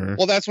stream, or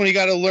Well, that's when you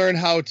got to learn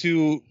how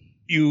to.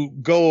 You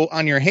go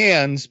on your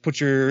hands,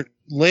 put your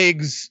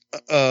legs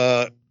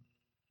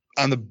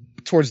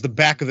towards the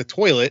back of the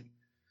toilet,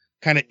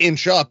 kind of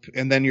inch up,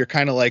 and then you're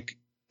kind of like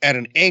at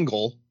an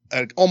angle,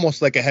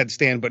 almost like a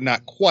headstand, but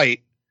not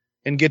quite,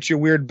 and get your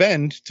weird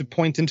bend to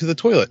point into the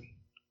toilet.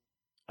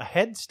 A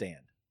headstand.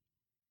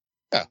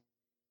 Yeah.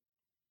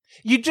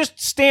 You just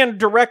stand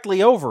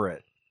directly over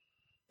it,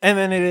 and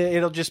then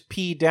it'll just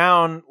pee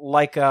down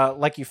like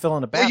you fill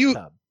in a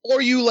bathtub.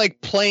 Or you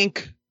like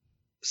plank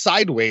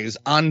sideways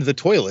on the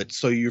toilet,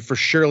 so you for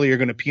surely you're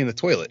going to pee in the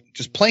toilet.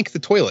 Just plank the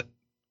toilet.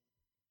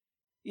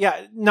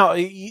 Yeah, no,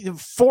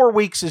 4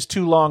 weeks is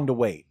too long to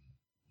wait.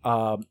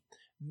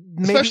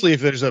 Especially if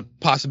there's a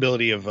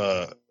possibility of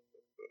a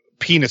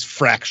penis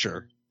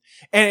fracture.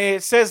 And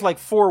it says like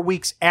 4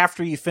 weeks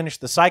after you finish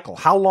the cycle.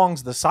 How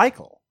long's the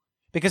cycle?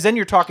 Because then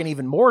you're talking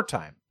even more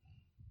time.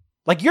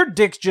 Like your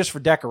dick's just for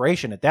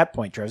decoration at that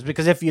point, Travis,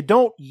 because if you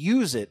don't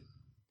use it,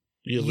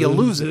 you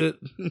lose it.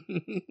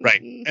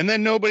 Right. And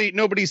then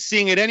nobody's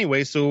seeing it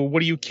anyway, so what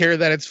do you care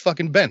that it's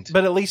fucking bent?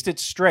 But at least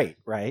it's straight,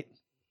 right?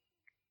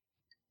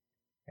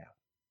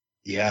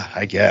 Yeah,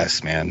 I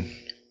guess, man.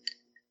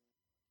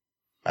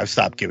 I've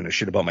stopped giving a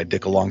shit about my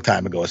dick a long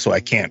time ago, so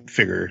I can't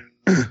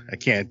I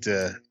can't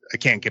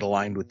get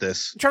aligned with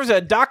this.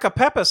 Travis, Daka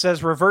Peppa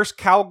says reverse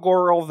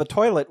cowgirl the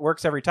toilet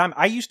works every time.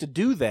 I used to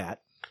do that.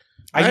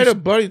 I had a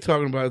buddy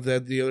talking about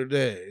that the other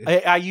day.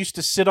 I used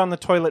to sit on the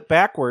toilet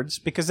backwards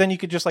because then you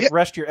could just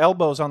rest your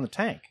elbows on the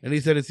tank. And he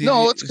said it's easy.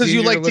 No, it's because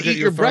you like to look at eat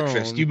your phone.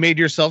 breakfast. You made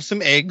yourself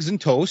some eggs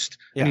and toast,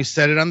 and you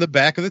set it on the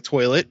back of the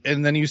toilet,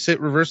 and then you sit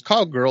reverse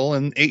cowgirl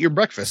and ate your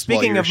breakfast.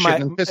 Speaking while of you're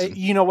shitting and pissing.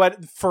 you know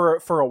what?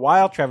 For a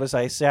while, Travis,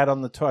 I sat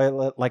on the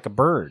toilet like a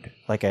bird.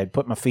 Like I'd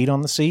put my feet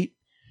on the seat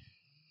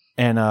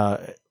and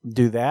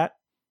do that.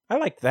 I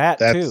like that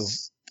too.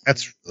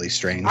 That's really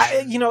strange.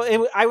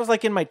 I was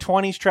like in my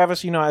 20s,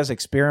 Travis. I was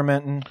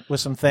experimenting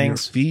with some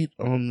things. Your feet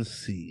on the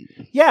seat.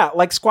 Yeah,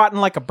 like squatting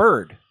like a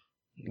bird.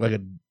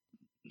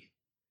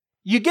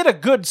 You get a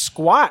good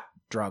squat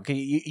drunk.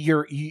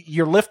 You're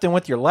lifting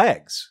with your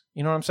legs.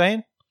 You know what I'm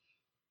saying?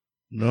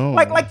 No.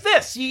 Like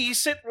this. You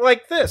sit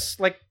like this,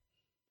 like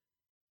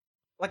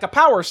a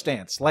power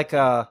stance, like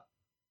you're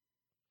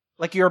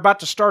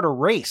about to start a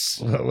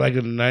race. Like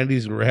a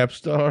 90s rap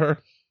star.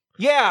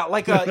 Yeah,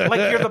 like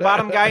you're the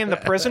bottom guy in the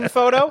prison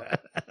photo.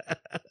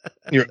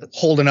 You're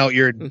holding out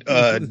your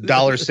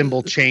dollar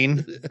symbol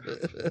chain.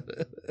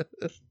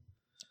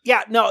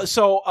 Yeah, no.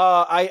 So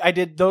I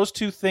did those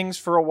two things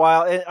for a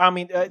while. It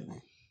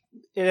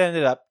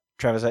ended up,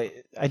 Travis.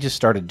 I just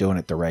started doing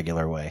it the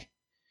regular way.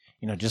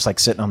 Just like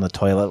sitting on the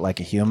toilet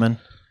like a human.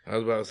 I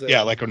was about to say.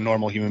 Yeah, like a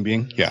normal human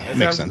being. Yeah, it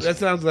makes sense. That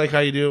sounds like how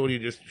you do it when you're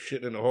just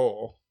shitting in a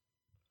hole.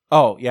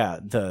 Oh yeah,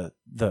 the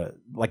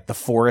like the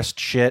forest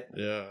shit.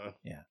 Yeah.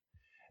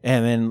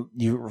 And then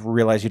you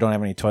realize you don't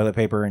have any toilet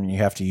paper, and you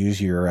have to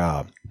use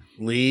your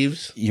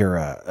leaves, your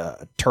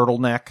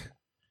turtleneck,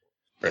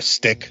 or a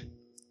stick.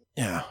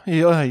 Yeah,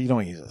 you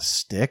don't use a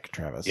stick,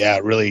 Travis. Yeah,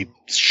 really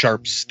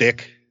sharp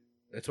stick.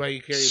 That's why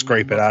you carry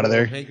scrape it out of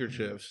there.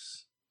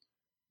 Handkerchiefs.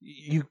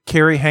 You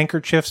carry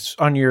handkerchiefs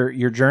on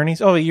your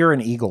journeys. Oh, you're an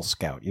Eagle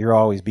Scout. You're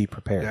always be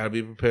prepared. Gotta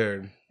be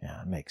prepared.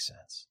 Yeah, it makes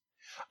sense.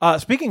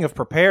 Speaking of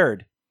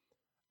prepared,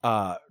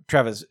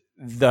 Travis.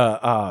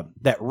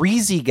 That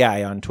Reezy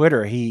guy on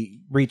Twitter,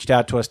 he reached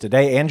out to us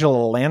today.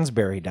 Angela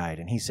Lansbury died,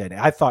 and he said,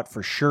 I thought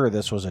for sure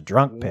this was a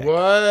drunk pick.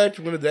 What?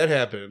 When did that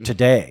happen?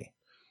 Today.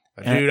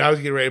 Dude, I was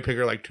getting ready to pick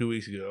her like 2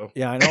 weeks ago.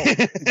 Yeah, I know.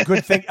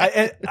 Good thing.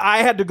 I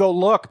had to go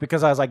look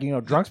because I was like,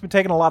 drunk's been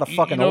taking a lot of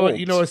fucking olds.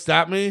 You know what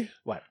stopped me?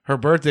 What? Her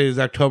birthday is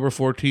October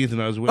 14th,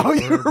 and I was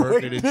waiting for her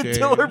birthday to change.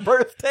 Until her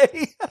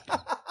birthday.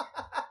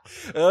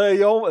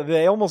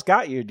 They almost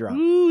got you drunk.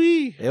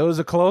 Ooh-wee. It was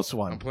a close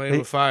one. I'm playing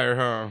with fire,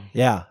 huh?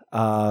 Yeah.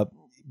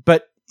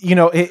 But,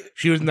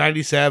 she was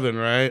 97,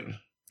 right?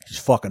 She's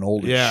fucking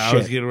old as shit. Yeah, I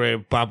was getting ready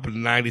to pop a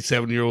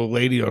 97-year-old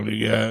lady on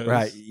you guys.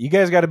 Right. You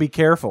guys got to be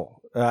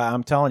careful.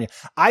 I'm telling you.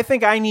 I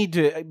think I need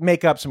to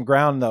make up some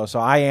ground, though, so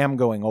I am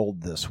going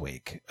old this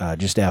week.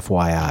 Just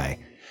FYI.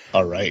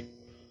 All right.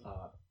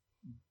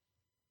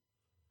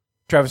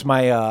 Travis,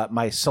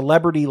 my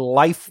celebrity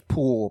life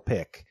pool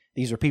pick.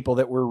 These are people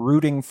that we're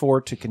rooting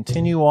for to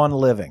continue on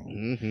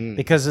living.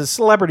 Because the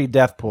celebrity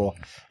death pool,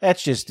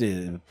 that's just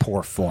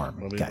poor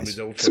form, guys.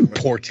 Some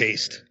poor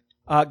taste.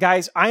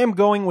 Guys, I am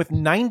going with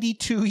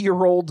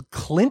 92-year-old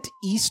Clint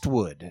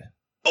Eastwood.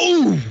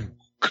 Oh,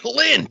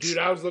 Clint! Dude,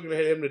 I was looking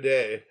at him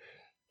today.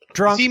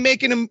 Drunk.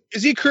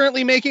 Is he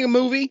currently making a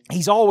movie?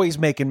 He's always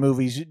making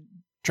movies.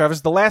 Travis,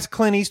 the last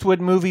Clint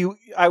Eastwood movie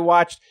I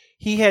watched,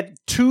 he had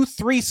 2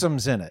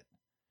 threesomes in it.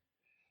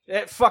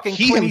 That fucking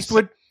Clint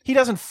Eastwood... He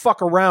doesn't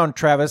fuck around,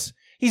 Travis.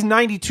 He's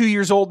 92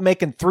 years old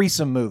making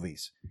threesome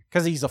movies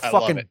because he's a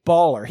fucking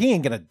baller. He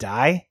ain't going to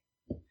die.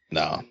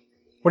 No.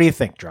 What do you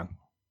think, Drunk?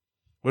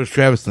 What does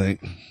Travis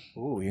think?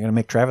 Ooh, you're going to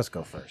make Travis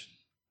go first.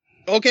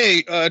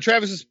 Okay,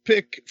 Travis's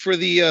pick for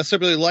the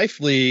Celebrity Life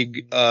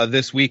League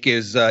this week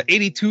is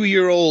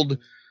 82-year-old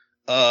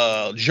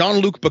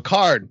Jean-Luc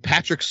Picard,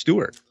 Patrick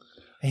Stewart.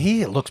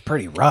 He looks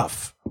pretty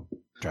rough.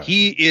 Travis.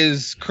 He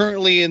is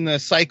currently in the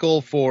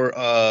cycle for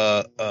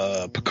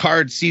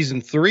Picard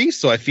season 3,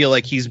 so I feel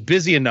like he's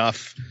busy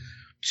enough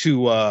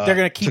to. They're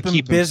going to keep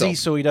him busy himself.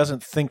 so he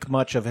doesn't think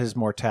much of his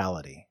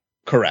mortality.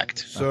 Correct.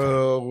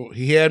 So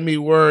he had me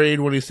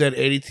worried when he said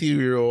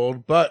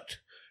 82-year-old, but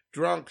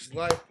Drunk's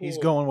life pool. He's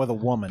going with a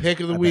woman. Pick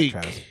of the week.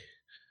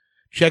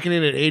 Checking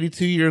in at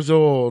 82 years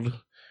old,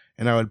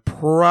 and I would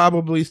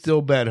probably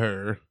still bet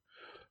her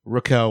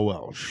Raquel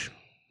Welch.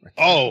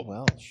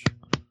 Welch.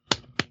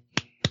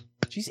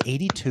 She's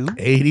 82?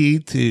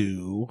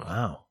 82.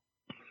 Wow.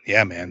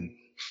 Yeah, man.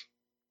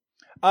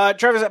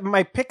 Travis,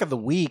 my pick of the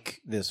week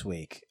this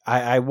week,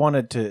 I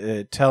wanted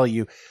to tell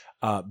you,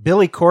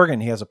 Billy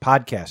Corgan, he has a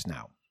podcast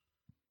now.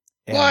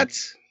 And, what?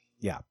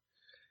 Yeah.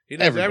 He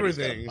does Everybody's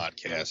everything. got a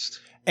podcast.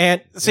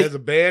 And he has a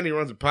band, he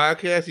runs a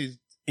podcast, he's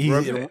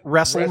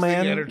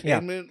WrestleMan.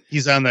 Entertainment.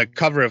 He's on the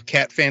cover of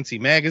Cat Fancy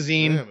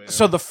magazine. Yeah, man.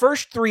 So the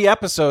first 3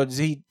 episodes,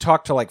 he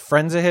talked to like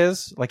friends of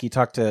his, like he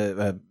talked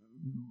to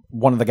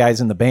one of the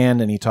guys in the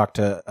band, and he talked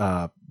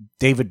to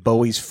David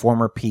Bowie's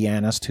former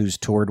pianist who's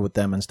toured with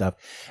them and stuff.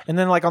 And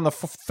then like on the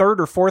 3rd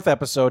or 4th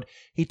episode,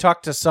 he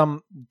talked to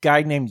some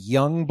guy named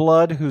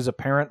Youngblood, who's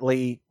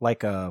apparently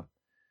like a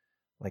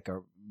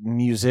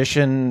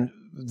musician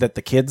that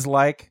the kids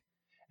like.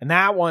 And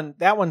that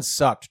one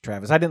sucked,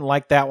 Travis. I didn't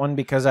like that one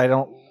because I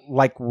don't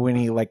like when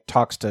he like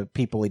talks to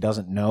people he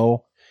doesn't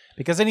know.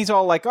 Because then he's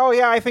all like, "Oh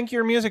yeah, I think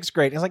your music's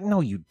great." And he's like,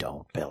 "No, you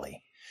don't,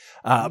 Billy."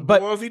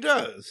 But well, if he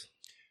does,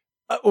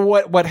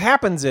 what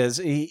happens is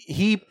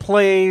he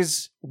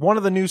plays one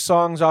of the new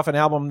songs off an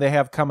album they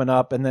have coming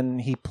up, and then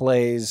he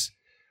plays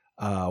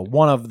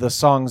one of the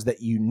songs that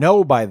you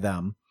know by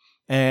them,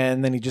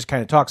 and then he just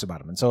kind of talks about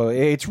them. And so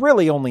it's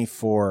really only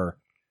for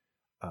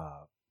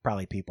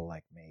probably people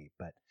like me,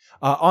 but.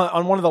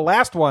 On one of the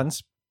last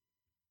ones,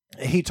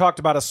 he talked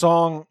about a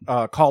song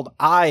called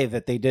 "I"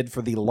 that they did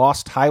for the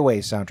Lost Highway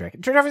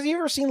soundtrack. Travis, have you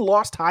ever seen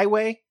Lost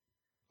Highway?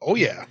 Oh,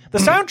 yeah. The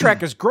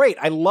soundtrack is great.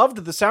 I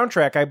loved the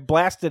soundtrack. I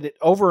blasted it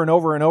over and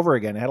over and over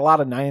again. It had a lot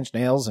of Nine Inch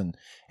Nails and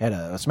had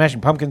a Smashing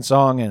Pumpkins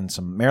song and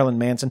some Marilyn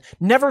Manson.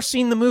 Never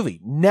seen the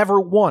movie. Never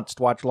once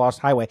watched Lost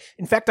Highway.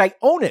 In fact, I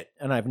own it,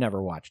 and I've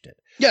never watched it.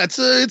 Yeah,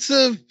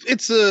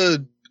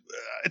 that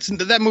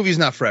movie's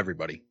not for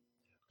everybody.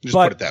 Just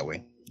put it that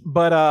way.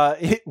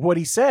 But what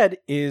he said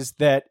is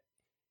that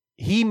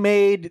he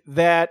made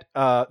that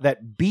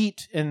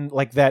beat and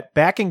like that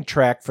backing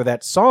track for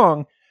that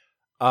song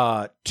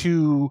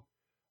he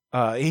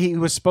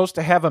was supposed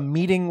to have a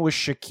meeting with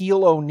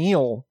Shaquille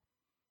O'Neal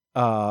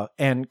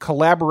and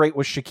collaborate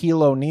with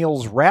Shaquille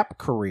O'Neal's rap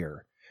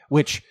career,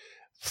 which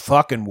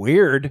fucking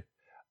weird.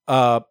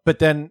 But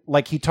then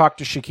like he talked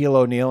to Shaquille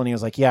O'Neal and he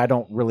was like, "Yeah, I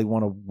don't really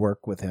want to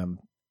work with him."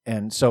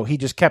 And so he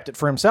just kept it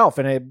for himself,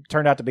 and it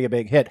turned out to be a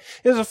big hit.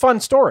 It was a fun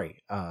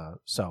story. I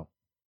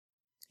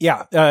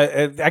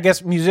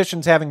guess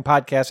musicians having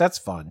podcasts, that's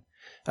fun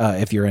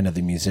if you're into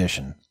the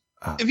musician.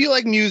 If you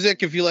like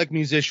music, if you like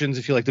musicians,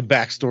 if you like the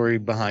backstory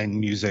behind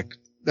music,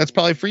 that's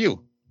probably for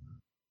you.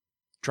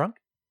 Drunk,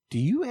 do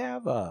you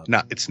have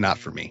it's not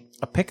for me.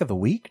 A pick of the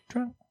week,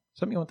 Drunk?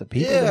 Something you want the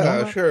people to know Yeah,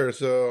 about? sure.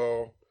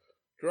 So,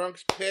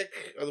 Drunk's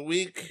pick of the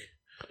week.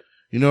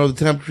 You know,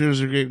 the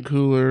temperatures are getting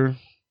cooler.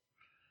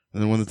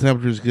 And then when the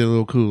temperatures get a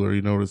little cooler,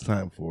 you know what it's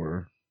time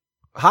for.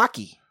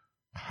 Hockey.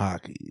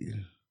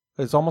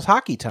 It's almost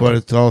hockey time. But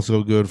it's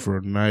also good for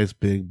a nice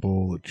big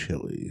bowl of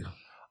chili.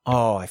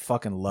 Oh, I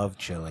fucking love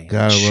chili.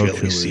 Gotta love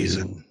chili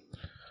season.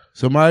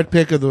 So my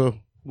pick of the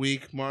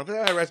week, month,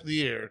 rest of the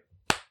year.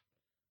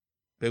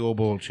 Big old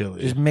bowl of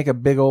chili. Just make a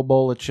big old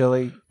bowl of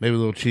chili. Maybe a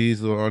little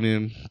cheese, a little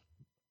onion.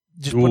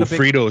 Just put a big...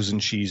 Fritos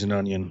and cheese and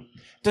onion.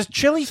 Does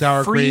chili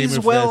Sour freeze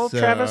cream well, that's,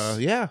 Travis?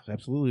 Yeah,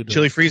 absolutely.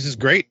 Chili freezes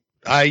great.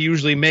 I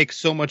usually make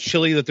so much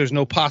chili that there's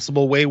no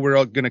possible way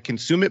we're going to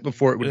consume it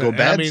before it would go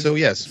bad. So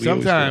yes,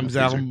 sometimes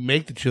I'll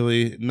make the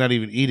chili, not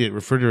even eat it,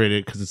 refrigerate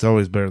it because it's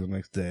always better the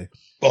next day.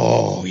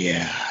 Oh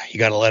yeah, you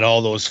got to let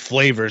all those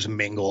flavors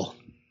mingle.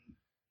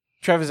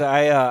 Travis,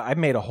 I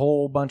made a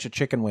whole bunch of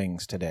chicken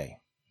wings today.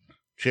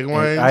 Chicken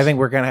wings? I think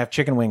we're gonna have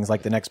chicken wings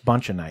like the next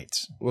bunch of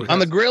nights on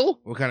the grill.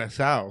 What kind of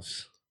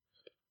sauce?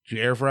 Did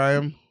you air fry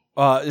them?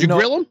 Did you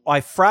grill them?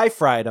 I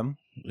fried them,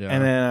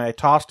 and then I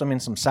tossed them in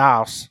some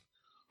sauce.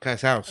 Kind of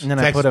sauce. And then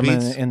Texas I put them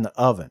Pete's? in the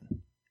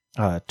oven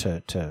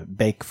to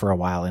bake for a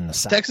while in the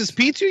sauce. Texas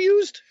Pete's you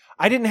used?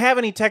 I didn't have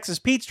any Texas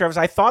Pete's, Travis.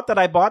 I thought that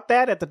I bought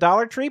that at the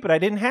Dollar Tree, but I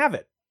didn't have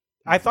it.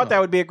 I thought that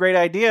would be a great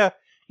idea.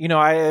 You know,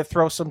 I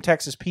throw some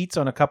Texas Pete's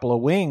on a couple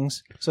of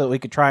wings so that we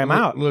could try them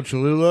out. Little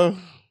Cholula?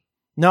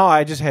 No,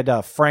 I just had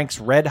Frank's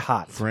Red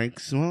Hot.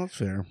 Frank's, well,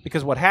 fair.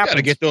 Because what happens... You got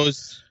to get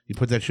those... You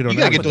put that shit on. You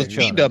got to get those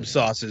B-dub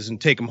sauces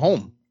and take them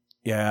home.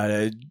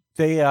 Yeah,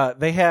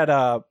 they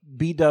had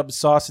B-dub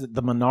sauce at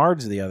the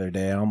Menards the other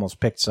day. I almost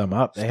picked some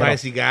up.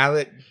 Spicy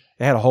garlic.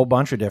 They had a whole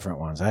bunch of different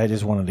ones. I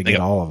just wanted to get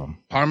all of them.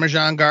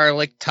 Parmesan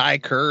garlic, Thai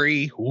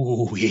curry.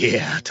 Ooh,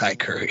 yeah, Thai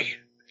curry.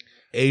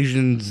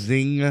 Asian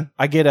zing.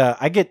 I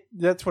get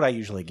that's what I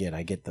usually get.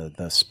 I get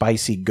the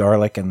spicy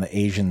garlic and the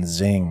Asian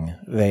zing.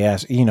 They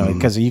ask,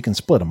 because you can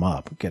split them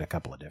up. Get a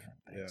couple of different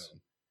things.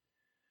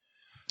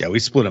 Yeah, we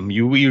split them.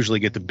 We usually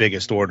get the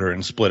biggest order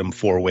and split them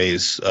 4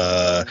 ways.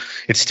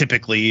 It's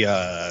typically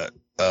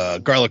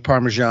garlic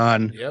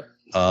parmesan,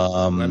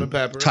 lemon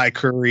pepper, Thai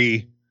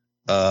curry,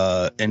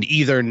 and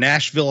either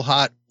Nashville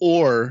hot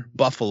or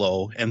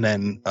buffalo. And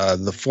then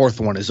the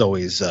 4th one is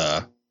always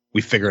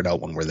we figure it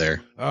out when we're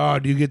there. Oh,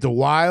 do you get the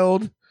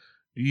wild?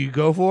 Do you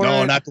go for it?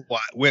 No, not the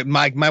wild.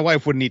 My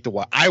wife wouldn't eat the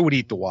wild. I would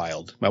eat the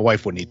wild. My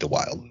wife wouldn't eat the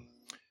wild.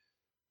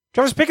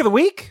 Travis' pick of the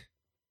week?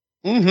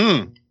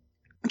 Mm-hmm.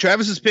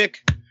 Travis's pick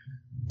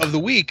of the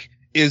week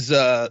is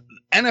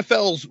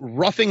NFL's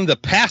roughing the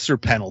passer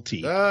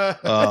penalty.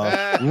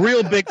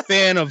 Real big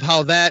fan of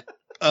how that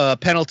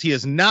penalty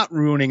is not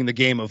ruining the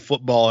game of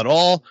football at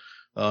all,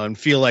 and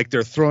feel like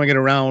they're throwing it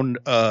around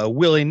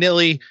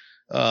willy-nilly.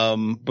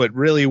 But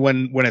really,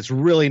 when it's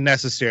really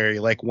necessary,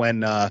 like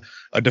when a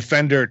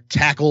defender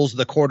tackles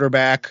the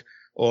quarterback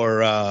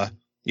or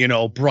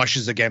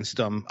brushes against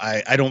them,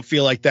 I don't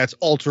feel like that's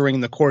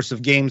altering the course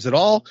of games at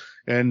all,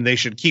 and they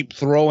should keep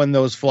throwing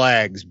those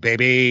flags,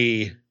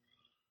 baby.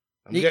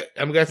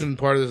 I'm guessing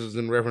part of this is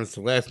in reference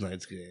to last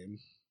night's game.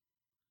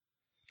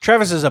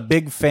 Travis is a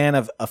big fan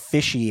of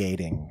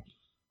officiating.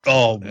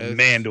 Oh,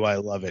 man, do I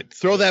love it.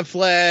 Throw that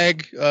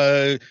flag.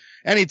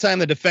 Anytime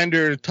the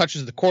defender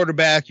touches the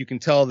quarterback, you can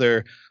tell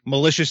they're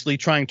maliciously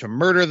trying to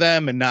murder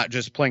them and not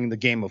just playing the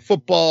game of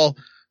football.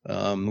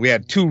 We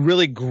had 2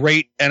 really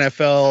great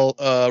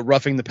NFL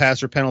roughing the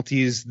passer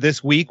penalties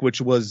this week, which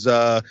was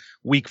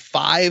week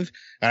 5.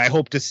 And I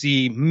hope to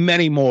see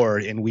many more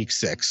in week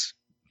 6.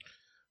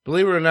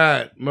 Believe it or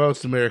not,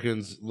 most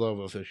Americans love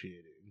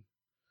officiating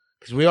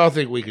because we all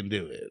think we can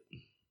do it.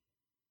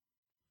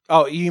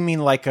 Oh, you mean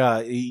like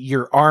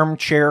your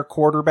armchair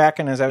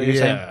quarterbacking? Is that what you're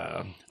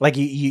saying? Like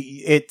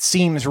it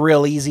seems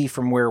real easy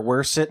from where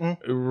we're sitting.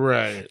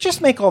 Right.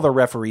 Just make all the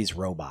referees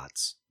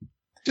robots.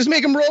 Just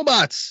make them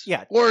robots.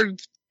 Yeah. Or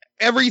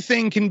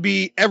everything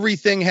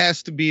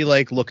has to be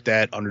like looked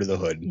at under the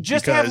hood.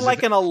 Just have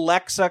like an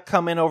Alexa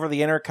come in over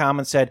the intercom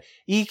and said,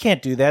 "You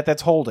can't do that.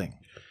 That's holding."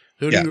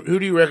 Who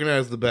do you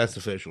recognize the best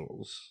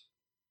officials?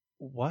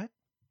 What?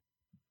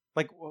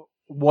 Like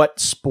what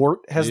sport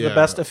has the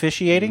best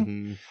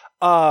officiating?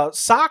 Mm-hmm.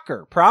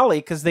 Soccer, probably,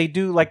 because they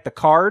do like the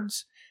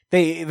cards.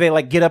 They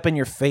like get up in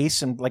your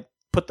face and like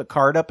put the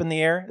card up in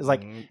the air. It's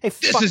like, hey,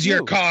 this is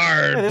your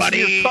card, this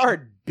buddy. Is your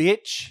card,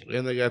 bitch.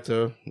 And they got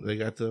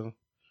the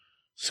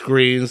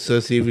screens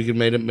to see if we can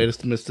made a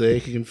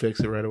mistake. You can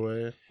fix it right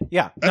away.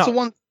 Yeah, that's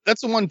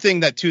the one thing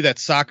that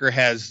soccer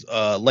has,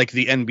 like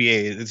the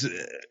NBA. It's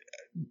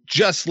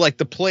just like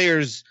the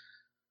players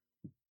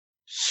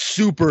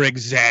super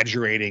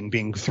exaggerating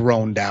being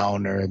thrown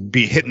down or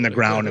be hitting the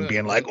ground and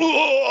being like,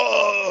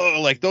 oh,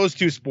 like those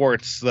 2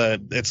 sports,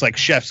 it's like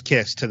chef's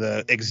kiss to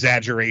the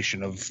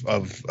exaggeration of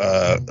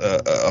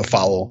a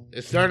foul.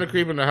 It's starting to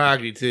creep into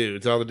hockey too.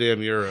 It's all the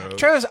damn Euros.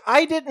 Travis,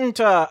 I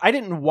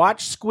didn't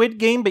watch Squid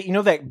Game, but you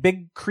know that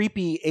big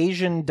creepy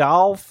Asian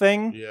doll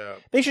thing? Yeah.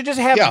 They should just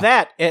have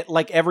that at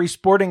like every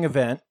sporting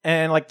event,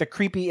 and like the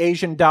creepy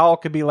Asian doll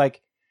could be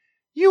like,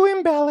 "You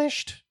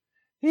embellished.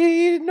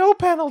 No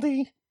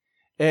penalty."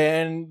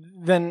 And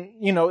then,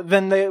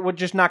 then they would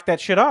just knock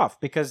that shit off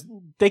because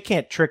they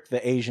can't trick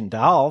the Asian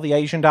doll. The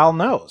Asian doll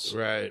knows.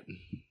 Right.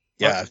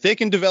 Yeah. If they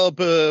can develop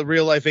a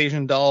real life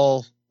Asian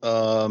doll,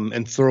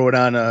 and throw it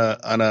on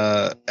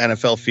a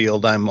NFL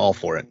field, I'm all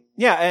for it.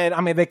 Yeah. And I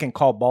mean, they can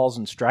call balls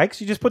and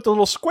strikes. You just put the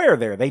little square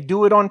there. They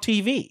do it on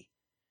TV.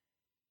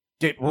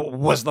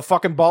 Was the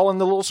fucking ball in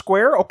the little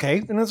square? Okay.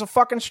 Then it's a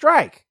fucking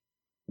strike.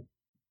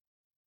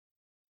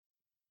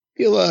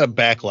 A lot of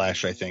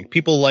backlash, I think.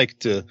 People like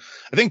the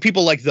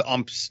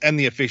umps and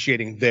the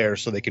officiating there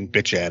so they can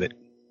bitch at it.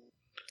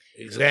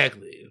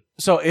 Exactly.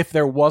 So if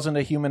there wasn't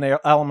a human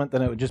element,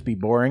 then it would just be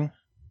boring?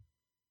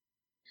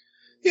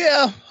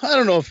 Yeah, I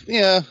don't know.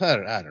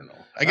 I don't know.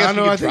 I guess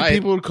I think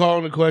people would call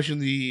into question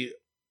the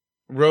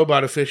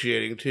robot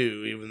officiating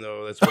too, even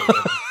though that's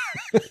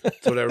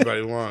what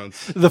everybody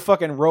wants. The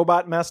fucking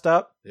robot messed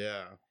up?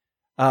 Yeah.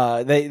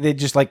 They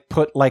just like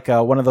put like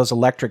one of those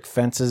electric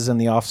fences in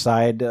the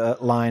offside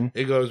line.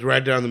 It goes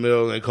right down the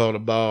middle and they call it a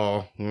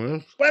ball. Hmm?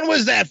 When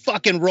was that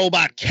fucking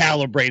robot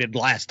calibrated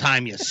last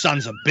time, you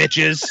sons of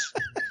bitches?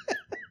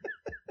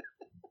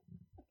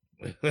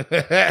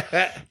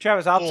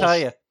 Travis, I'll tell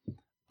you,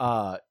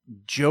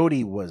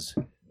 Jody was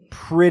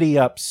pretty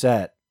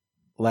upset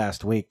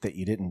last week that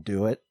you didn't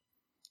do it.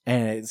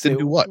 And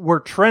do what? We're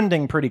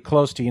trending pretty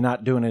close to you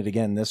not doing it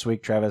again this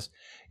week, Travis.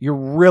 You're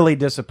really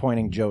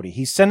disappointing Jody.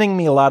 He's sending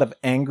me a lot of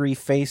angry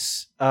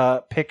face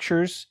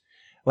pictures,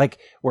 like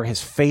where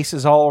his face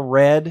is all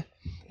red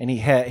and he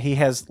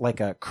has like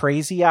a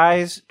crazy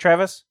eyes.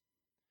 Travis,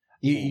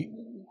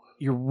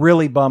 you're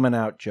really bumming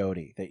out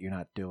Jody that you're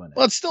not doing it.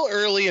 Well, it's still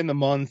early in the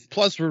month.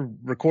 Plus, we're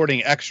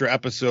recording extra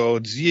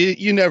episodes.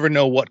 You never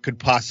know what could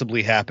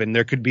possibly happen.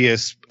 There could be a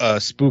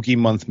spooky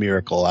month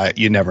miracle.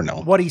 You never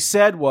know. What he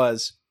said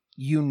was,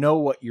 "You know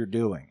what you're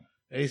doing."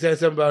 And he said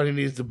something about he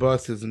needs to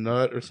bust his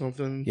nut or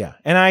something. Yeah.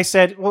 And I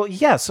said, well,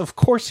 yes, of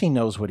course he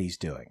knows what he's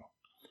doing.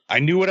 I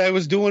knew what I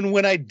was doing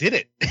when I did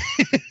it.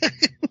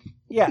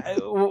 Yeah.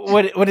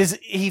 What does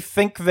he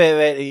think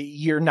that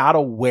you're not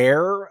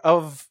aware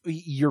of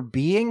your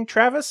being,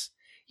 Travis?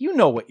 You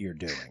know what you're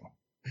doing.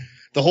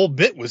 The whole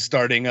bit was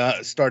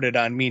started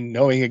on me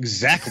knowing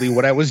exactly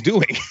what I was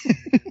doing.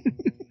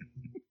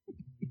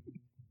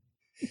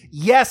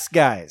 Yes,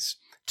 guys.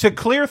 To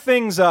clear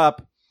things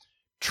up,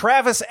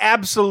 Travis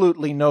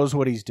absolutely knows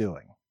what he's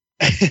doing.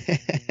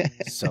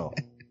 So,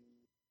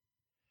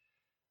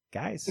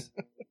 guys,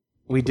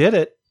 we did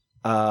it.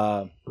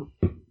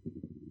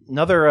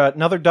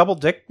 Another double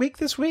dick week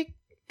this week,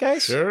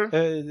 guys. Sure.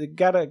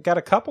 Got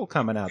a couple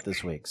coming out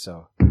this week.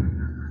 So,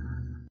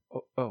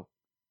 oh,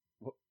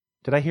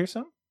 did I hear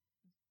something?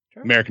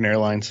 American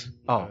Airlines.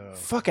 Oh,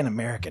 fucking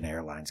American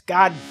Airlines!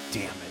 God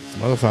damn it,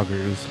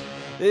 motherfuckers.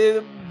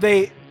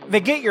 They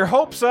get your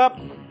hopes up,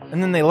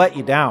 and then they let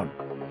you down.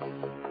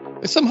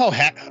 They somehow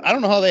I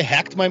don't know how they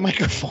hacked my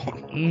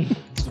microphone.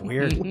 It's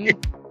weird.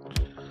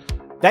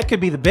 That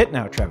could be the bit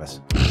now, Travis.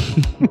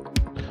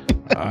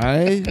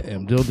 I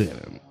am Dill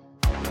Dannon.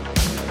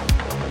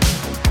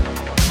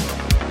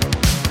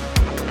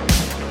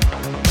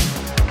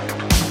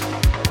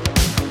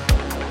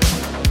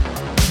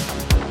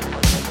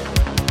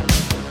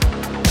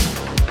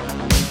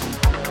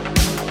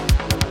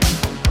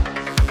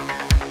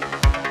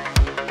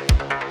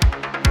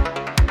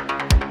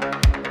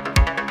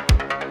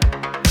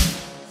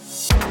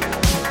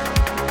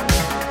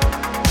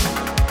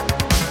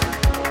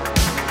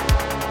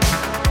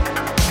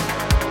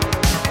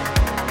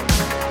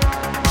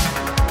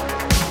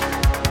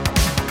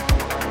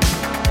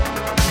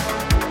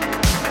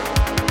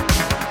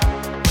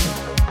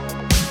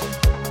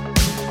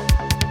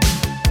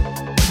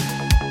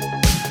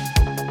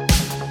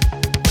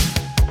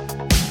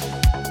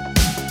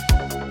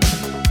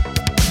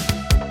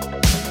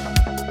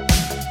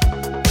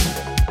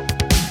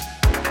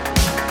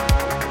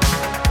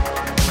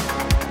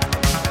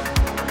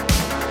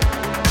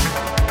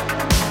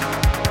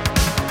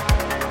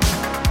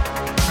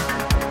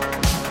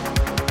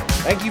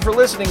 Thank you for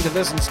listening to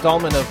this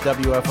installment of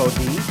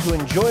WFOD. To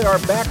enjoy our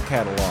back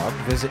catalog,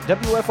 visit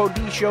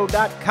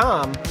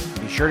WFODshow.com.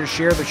 Be sure to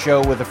share the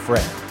show with a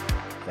friend.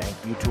 Thank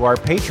you to our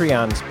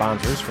Patreon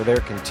sponsors for their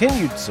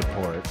continued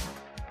support.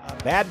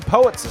 Bad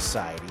Poet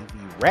Society,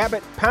 the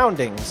Rabbit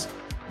Poundings,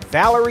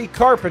 Valerie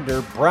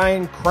Carpenter,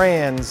 Brian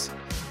Kranz,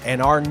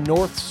 and our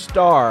North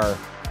Star,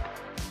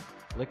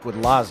 Liquid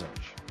Lozenge.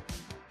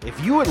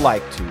 If you would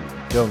like to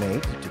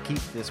donate to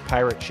keep this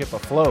pirate ship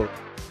afloat,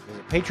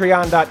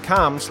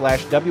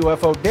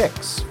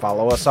 patreon.com/WFODix.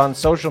 Follow us on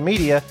social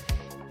media.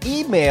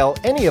 Email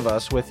any of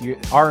us with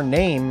our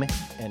name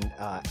and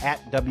at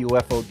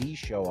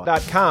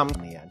WFODshow.com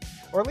in the end.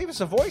 Or leave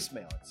us a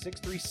voicemail at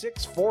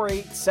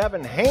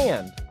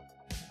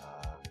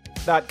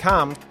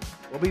 636-487-HAND.com.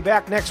 We'll be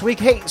back next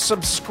week. Hey,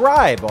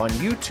 subscribe on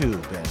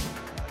YouTube and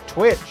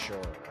Twitch or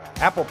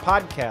Apple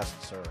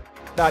Podcasts or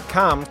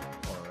 .com or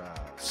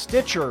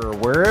Stitcher or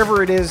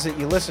wherever it is that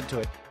you listen to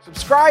it.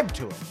 Subscribe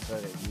to it so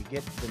that you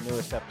get the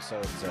newest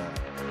episodes soon.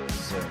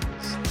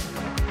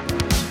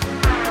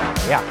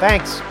 Yeah,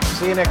 thanks.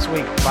 See you next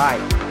week. Bye.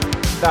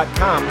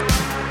 .com.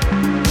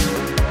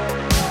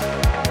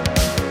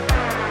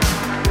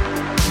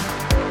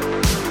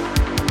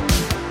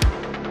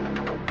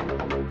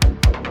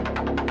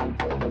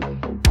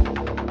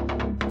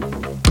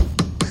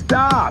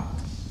 Stop!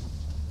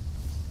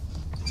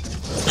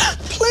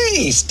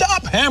 Please,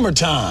 stop Hammer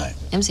Time.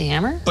 MC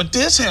Hammer? But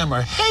this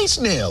hammer hates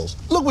nails.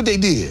 Look what they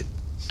did.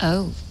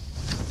 Oh.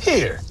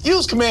 Here,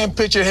 use Command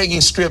Picture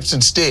hanging strips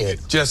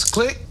instead. Just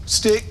click,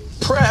 stick,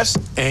 press,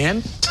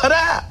 and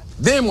ta-da!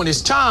 Then when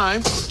it's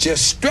time,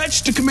 just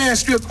stretch the command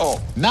strip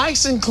off,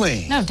 nice and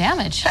clean. No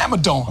damage. Hammer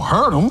don't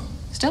hurt them.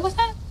 Still with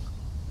that?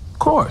 Of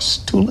course,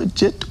 too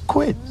legit to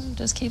quit.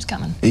 Just keeps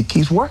coming. It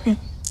keeps working.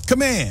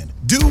 Command,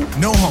 do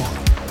no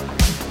harm.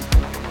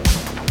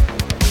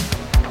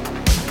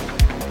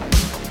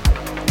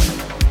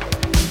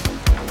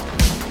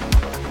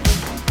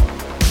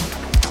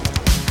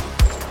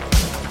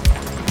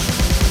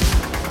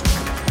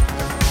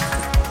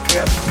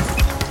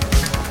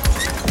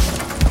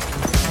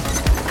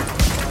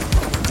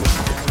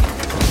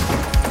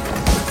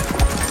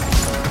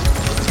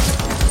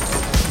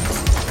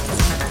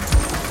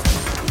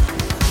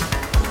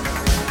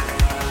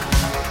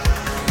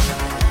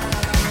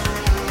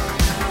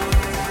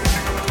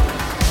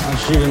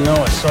 You to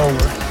know it's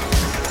over.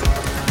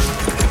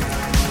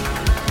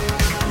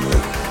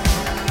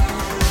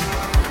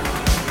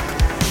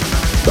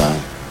 Bye.